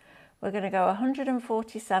width. We're going to go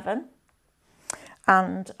 147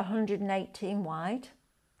 and 118 wide.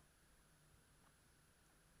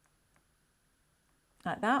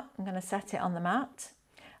 like that. I'm going to set it on the mat,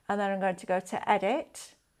 and then I'm going to go to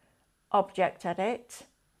Edit, Object Edit,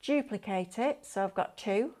 duplicate it, so I've got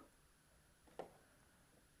 2,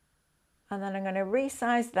 and then I'm going to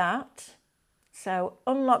resize that. So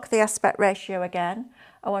unlock the aspect ratio again.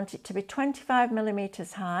 I want it to be 25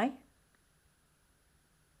 millimeters high.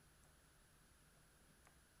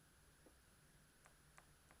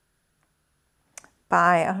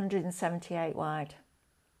 By 178 wide.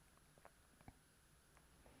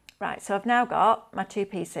 Right, so I've now got my 2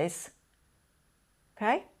 pieces.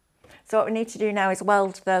 Okay, so what we need to do now is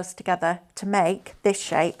weld those together to make this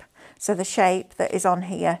shape. So the shape that is on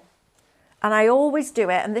here. And I always do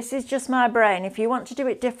it, and this is just my brain. If you want to do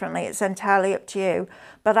it differently, it's entirely up to you.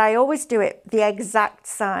 But I always do it the exact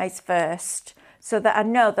size first, so that I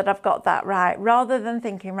know that I've got that right, rather than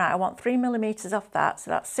thinking, right, I want 3 millimeters off that, so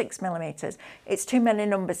that's 6 millimeters. It's too many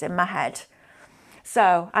numbers in my head.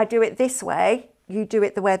 So I do it this way. You do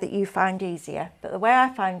it the way that you find easier. But the way I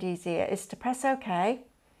find easier is to press OK.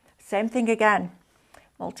 Same thing again.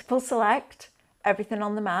 Multiple select, everything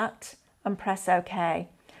on the mat, and press OK.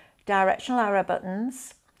 Directional arrow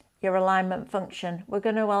buttons, your alignment function. We're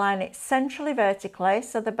going to align it centrally vertically,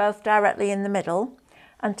 so they're both directly in the middle,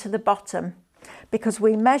 and to the bottom, because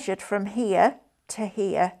we measured from here to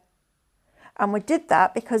here. And we did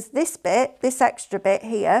that because this bit, this extra bit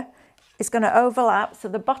here, is going to overlap. So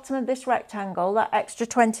the bottom of this rectangle, that extra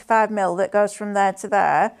 25 mil that goes from there to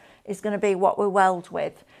there, is going to be what we weld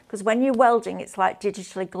with. Because when you're welding, it's like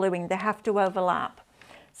digitally gluing. They have to overlap.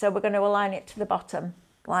 So we're going to align it to the bottom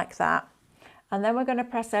like that. And then we're going to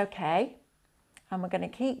press OK. And we're going to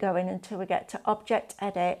keep going until we get to Object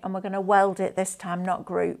Edit. And we're going to weld it this time, not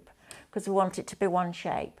group, because we want it to be one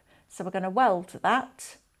shape. So we're going to weld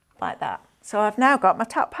that like that. So I've now got my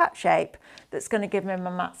top hat shape that's going to give me my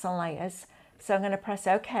mats and layers. So I'm going to press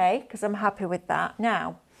OK because I'm happy with that.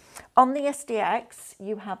 Now, on the SDX,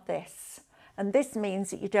 you have this. And this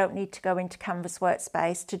means that you don't need to go into Canvas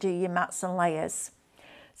Workspace to do your mats and layers.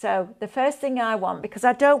 So the first thing I want, because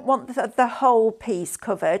I don't want the whole piece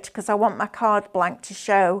covered, because I want my card blank to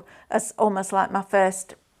show as almost like my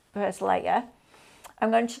first layer, I'm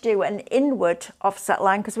going to do an inward offset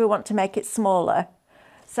line because we want to make it smaller.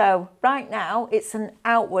 So right now it's an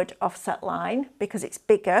outward offset line because it's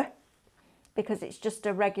bigger, because it's just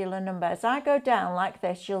a regular number. As I go down like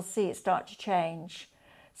this, you'll see it start to change.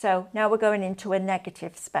 So now we're going into a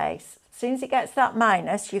negative space. As soon as it gets that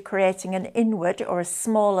minus, you're creating an inward or a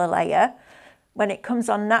smaller layer. When it comes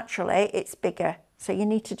on naturally, it's bigger. So you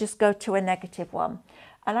need to just go to a negative one.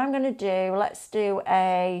 And I'm going to do, let's do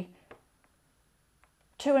a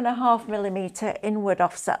 2.5 millimeter inward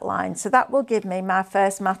offset line. So that will give me my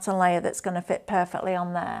first mat and layer that's going to fit perfectly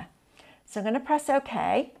on there. So I'm going to press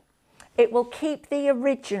OK. It will keep the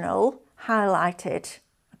original highlighted.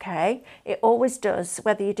 Okay, it always does,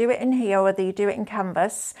 whether you do it in here or whether you do it in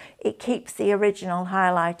Canvas, it keeps the original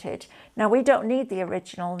highlighted. Now we don't need the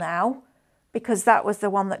original now because that was the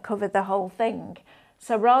one that covered the whole thing.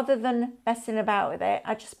 So rather than messing about with it,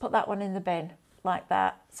 I just put that one in the bin like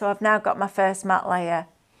that. So I've now got my first matte layer.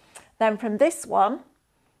 Then from this one,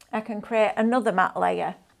 I can create another matte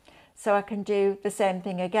layer. So I can do the same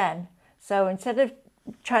thing again. So instead of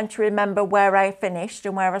trying to remember where I finished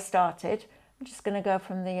and where I started, I'm just going to go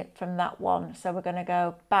from that one. So we're going to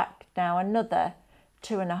go back now another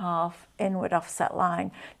 2.5 inward offset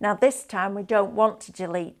line. Now this time we don't want to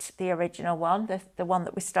delete the original one, the one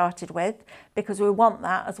that we started with, because we want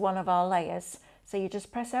that as one of our layers. So you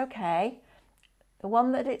just press OK. The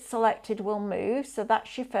one that it's selected will move. So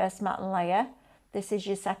that's your first mat and layer. This is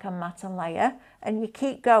your second mat and layer. And you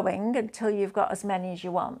keep going until you've got as many as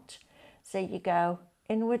you want. So you go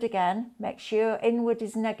inward again, make sure inward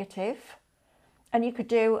is negative. And you could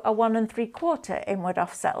do a 1 3/4 inward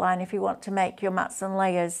offset line if you want to make your mats and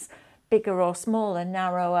layers bigger or smaller,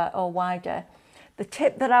 narrower or wider. The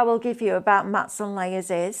tip that I will give you about mats and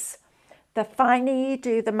layers is the finer you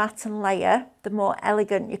do the mat and layer, the more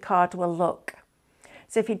elegant your card will look.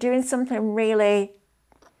 So if you're doing something really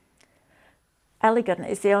elegant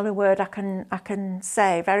is the only word I can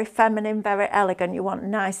say, very feminine, very elegant, you want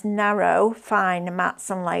nice, narrow, fine mats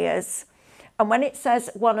and layers. And when it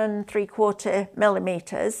says 1 3/4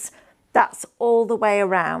 millimeters, that's all the way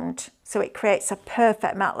around. So it creates a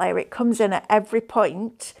perfect matte layer. It comes in at every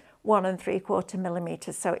point, 1 3/4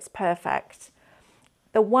 millimeters, so it's perfect.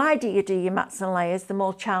 The wider you do your mats and layers, the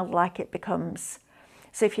more childlike it becomes.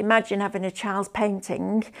 So if you imagine having a child's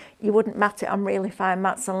painting, you wouldn't mat it on really fine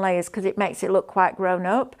mats and layers because it makes it look quite grown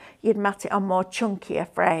up. You'd mat it on more chunkier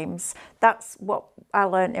frames. That's what I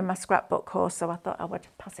learned in my scrapbook course, so I thought I would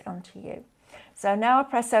pass it on to you. So now I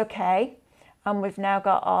press OK, and we've now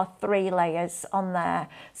got our 3 layers on there.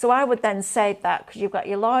 So I would then save that, because you've got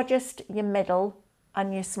your largest, your middle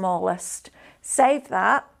and your smallest. Save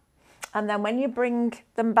that, and then when you bring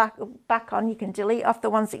them back on, you can delete off the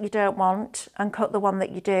ones that you don't want and cut the one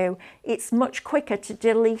that you do. It's much quicker to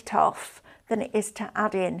delete off than it is to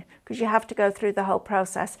add in, because you have to go through the whole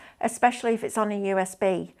process, especially if it's on a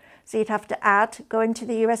USB. So you'd have to add, go into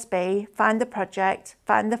the USB, find the project,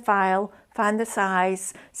 find the file, find the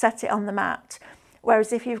size, set it on the mat.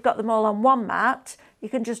 Whereas if you've got them all on one mat, you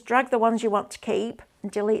can just drag the ones you want to keep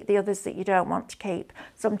and delete the others that you don't want to keep.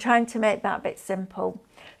 So I'm trying to make that a bit simple.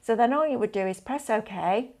 So then all you would do is press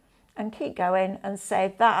OK and keep going and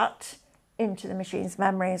save that into the machine's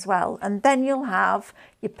memory as well. And then you'll have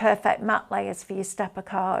your perfect mat layers for your stepper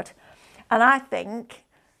card. And I think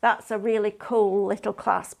that's a really cool little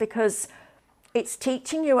class, because it's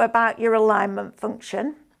teaching you about your alignment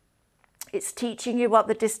function. It's teaching you what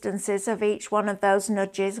the distance is of each one of those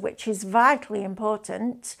nudges, which is vitally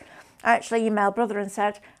important. I actually emailed brother and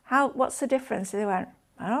said, what's the difference? They went,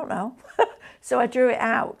 I don't know. So I drew it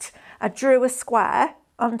out. I drew a square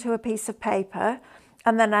onto a piece of paper,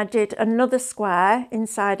 and then I did another square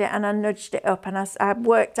inside it, and I nudged it up, and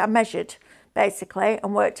I measured basically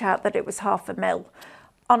and worked out that it was 1/2 mil.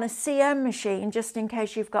 On a CM machine, just in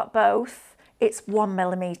case you've got both, it's 1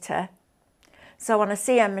 millimetre. So on a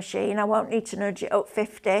CM machine, I won't need to nudge it up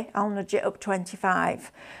 50, I'll nudge it up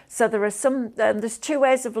 25. So there's 2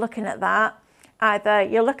 ways of looking at that. Either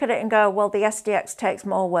you look at it and go, well, the SDX takes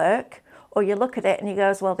more work, or you look at it and you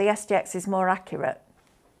go, well, the SDX is more accurate.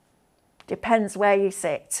 Depends where you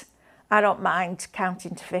sit. I don't mind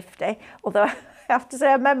counting to 50, although I have to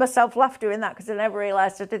say I made myself laugh doing that, because I never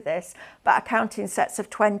realised I did this, but I count in sets of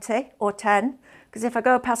 20 or 10, because if I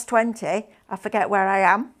go past 20, I forget where I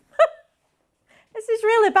am. This is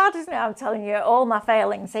really bad, isn't it? I'm telling you all my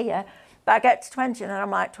failings here. But I get to 20 and then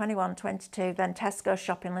I'm like 21, 22, then Tesco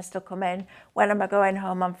shopping list will come in. When am I going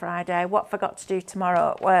home on Friday? What forgot to do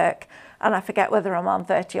tomorrow at work? And I forget whether I'm on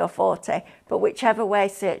 30 or 40, but whichever way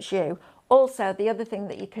suits you. Also, the other thing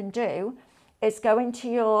that you can do is go into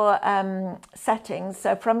your settings.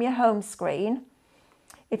 So from your home screen,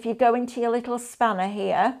 if you go into your little spanner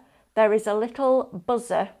here, there is a little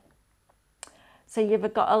buzzer. So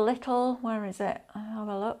you've got a little, where is it? I'll have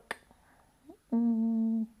a look.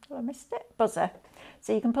 I missed it. Buzzer.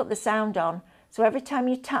 So you can put the sound on. So every time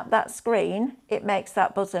you tap that screen, it makes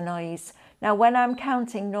that buzzer noise. Now, when I'm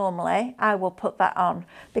counting normally, I will put that on,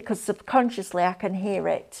 because subconsciously I can hear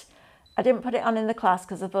it. I didn't put it on in the class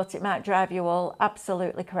because I thought it might drive you all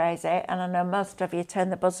absolutely crazy. And I know most of you turn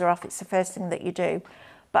the buzzer off. It's the first thing that you do.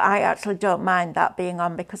 But I actually don't mind that being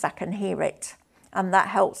on, because I can hear it. And that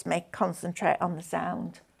helps me concentrate on the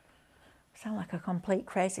sound. I sound like a complete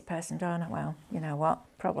crazy person, don't I? Well, you know what?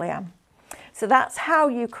 Probably am. So that's how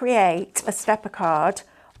you create a stepper card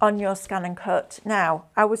on your ScanNCut. Now,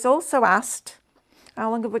 I was also asked,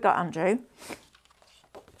 how long have we got, Andrew?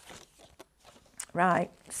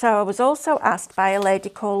 Right, so I was also asked by a lady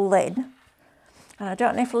called Lynn, and I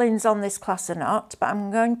don't know if Lynn's on this class or not, but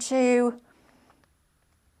I'm going to...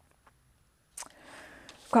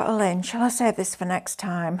 Got a Lynn, shall I save this for next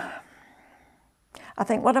time? I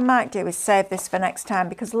think what I might do is save this for next time,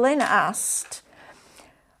 because Lynn asked,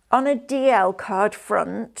 on a DL card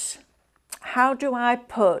front, how do I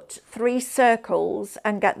put 3 circles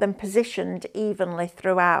and get them positioned evenly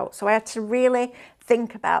throughout? So I had to really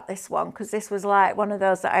think about this one, because this was like one of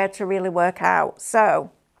those that I had to really work out.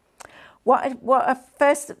 So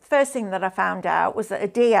first thing that I found out was that a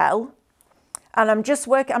DL, and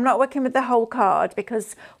I'm not working with the whole card,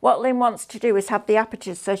 because what Lynn wants to do is have the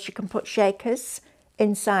apertures so she can put shakers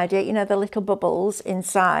inside it, you know, the little bubbles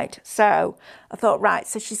inside. So I thought, right,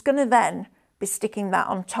 so she's going to then be sticking that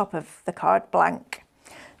on top of the card blank.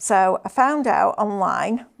 So I found out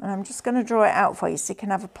online, and I'm just going to draw it out for you so you can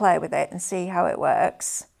have a play with it and see how it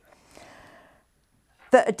works,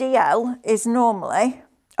 that a DL is normally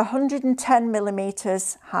 110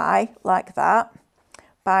 millimeters high, like that,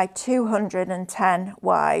 by 210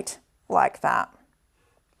 wide, like that.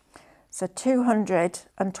 So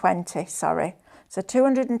 220, sorry. So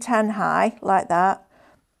 210 high, like that,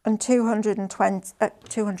 and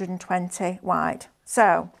 220 wide.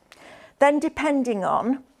 So then, depending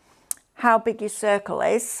on how big your circle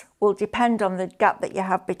is, will depend on the gap that you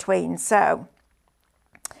have between. So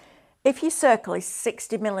if your circle is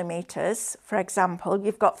 60 millimeters, for example,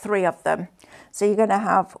 you've got 3 of them. So you're going to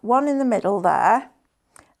have one in the middle there,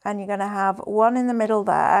 and you're going to have one in the middle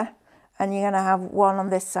there, and you're going to have one on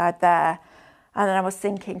this side there. And then I was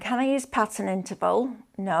thinking, can I use pattern interval?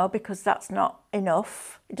 No, because that's not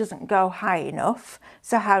enough. It doesn't go high enough.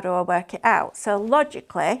 So how do I work it out? So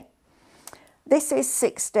logically, this is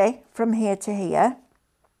 60 from here to here.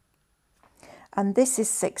 And this is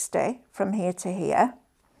 60 from here to here.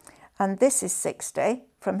 And this is 60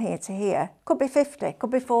 from here to here. Could be 50,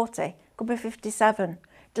 could be 40, could be 57.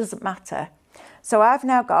 Doesn't matter. So I've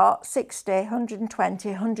now got 60, 120,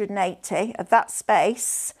 180 of that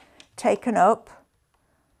space taken up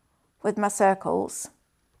with my circles.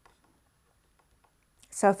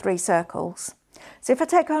 So 3 circles. So if I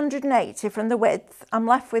take 180 from the width, I'm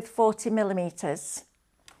left with 40 millimetres.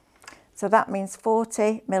 So that means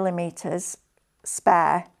 40 millimetres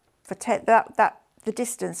spare for the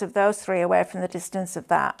distance of those 3 away from the distance of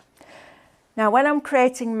that. Now when I'm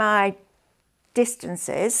creating my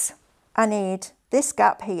distances, I need this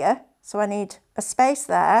gap here. So I need a space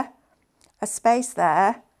there, a space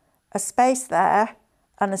there, a space there,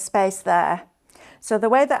 and a space there. So the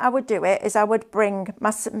way that I would do it is I would bring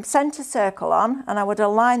my centre circle on and I would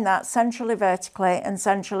align that centrally vertically and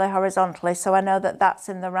centrally horizontally so I know that that's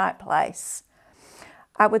in the right place.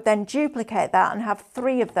 I would then duplicate that and have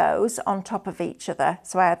 3 of those on top of each other.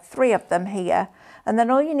 So I had 3 of them here. And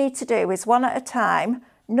then all you need to do is one at a time,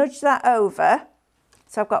 nudge that over.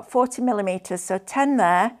 So I've got 40 millimetres, so 10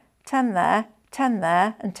 there, 10 there, 10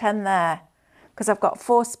 there, and 10 there. Because I've got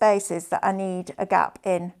 4 spaces that I need a gap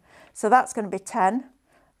in. So that's going to be 10,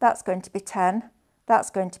 that's going to be 10, that's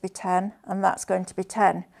going to be 10, and that's going to be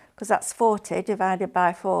 10, because that's 40 divided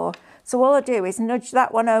by 4. So all I do is nudge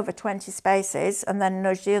that one over 20 spaces and then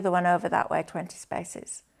nudge the other one over that way 20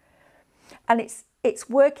 spaces. And it's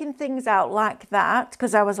working things out like that,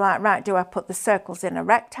 because I was like, right, do I put the circles in a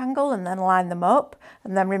rectangle and then line them up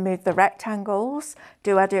and then remove the rectangles?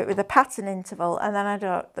 Do I do it with a pattern interval? And then I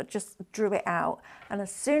just drew it out. And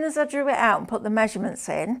as soon as I drew it out and put the measurements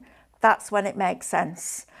in, that's when it makes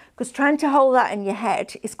sense. Because trying to hold that in your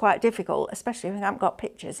head is quite difficult, especially if you haven't got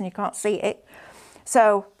pictures and you can't see it.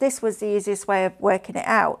 So this was the easiest way of working it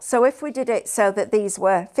out. So if we did it so that these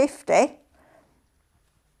were 50,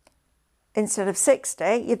 instead of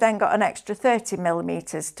 60, you've then got an extra 30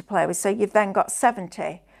 millimetres to play with. So you've then got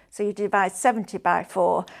 70. So you divide 70 by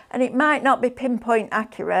 4. And it might not be pinpoint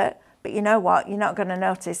accurate, but you know what? You're not going to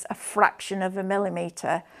notice a fraction of a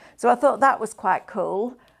millimetre. So I thought that was quite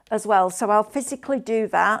cool as well. So I'll physically do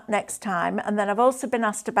that next time. And then I've also been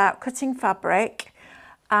asked about cutting fabric,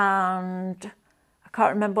 and I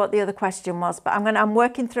can't remember what the other question was, but I'm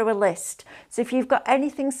working through a list. So if you've got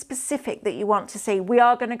anything specific that you want to see, we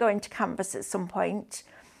are going to go into Canvas at some point.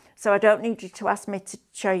 So I don't need you to ask me to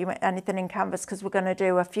show you anything in Canvas, because we're going to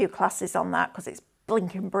do a few classes on that, because it's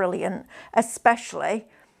blinking brilliant, especially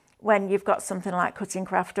when you've got something like cutting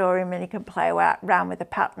Craftorium and you can play around with the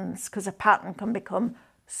patterns, because a pattern can become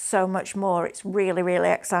so much more. It's really, really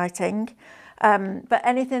exciting. But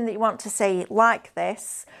anything that you want to see like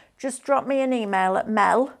this, just drop me an email at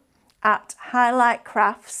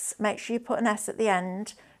mel@highlightcrafts, make sure you put an S at the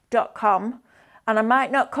end, .com. And I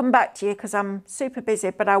might not come back to you because I'm super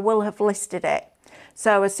busy, but I will have listed it.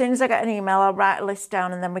 So as soon as I get an email, I'll write a list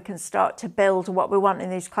down and then we can start to build what we want in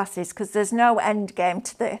these classes, because there's no end game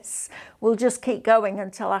to this. We'll just keep going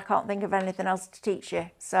until I can't think of anything else to teach you.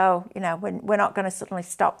 So, you know, we're not going to suddenly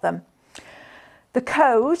stop them. The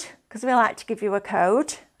code, because we like to give you a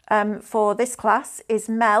code, for this class is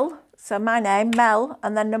Mel. So my name, Mel,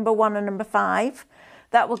 and then number 1 and number 5.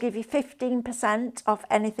 That will give you 15% off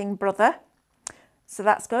anything brother. So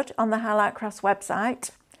that's good, on the Highlight Crafts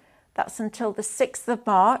website. That's until the 6th of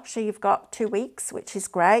March, so you've got 2 weeks, which is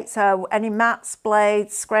great. So any mats,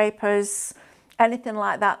 blades, scrapers, anything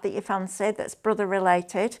like that that you fancy that's brother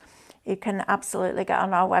related, you can absolutely get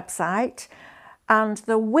on our website. And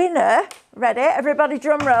the winner, ready? Everybody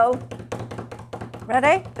drum roll.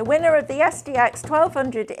 Ready? The winner of the SDX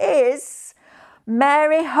 1200 is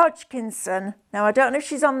Mary Hodgkinson. Now, I don't know if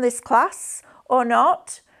she's on this class or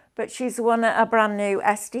not, but she's won a brand new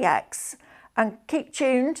SDX. And keep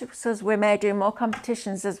tuned, because we may do more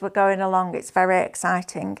competitions as we're going along. It's very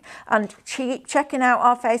exciting. And keep checking out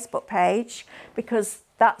our Facebook page, because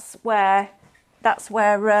that's where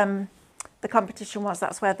the competition was.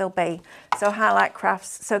 That's where they'll be. So Highlight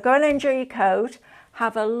Crafts. So go and enjoy your code.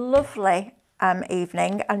 Have a lovely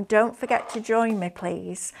evening, and don't forget to join me,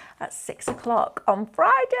 please, at 6 o'clock on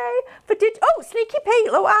Friday for sneaky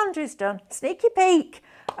peek. Look what Andrew's done. Sneaky peek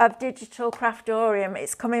of Digital Craftorium.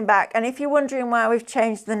 It's coming back, and if you're wondering why we've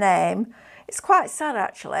changed the name, it's quite sad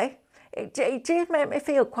actually. It did make me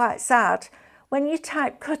feel quite sad. When you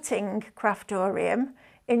type cutting Craftorium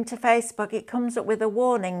into Facebook, it comes up with a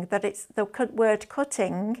warning that it's the word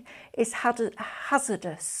cutting is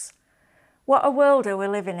hazardous. What a world are we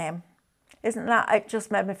living in? Isn't that, it just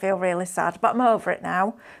made me feel really sad, but I'm over it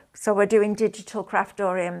now. So we're doing Digital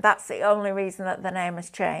Craftorium. That's the only reason that the name has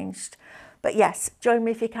changed. But yes, join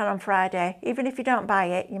me if you can on Friday. Even if you don't buy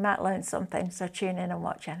it, you might learn something. So tune in and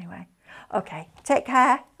watch anyway. Okay, take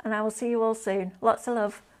care and I will see you all soon. Lots of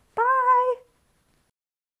love. Bye.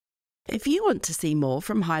 If you want to see more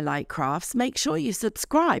from Highlight Crafts, make sure you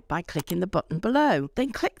subscribe by clicking the button below.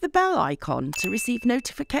 Then click the bell icon to receive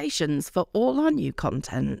notifications for all our new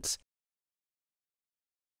content.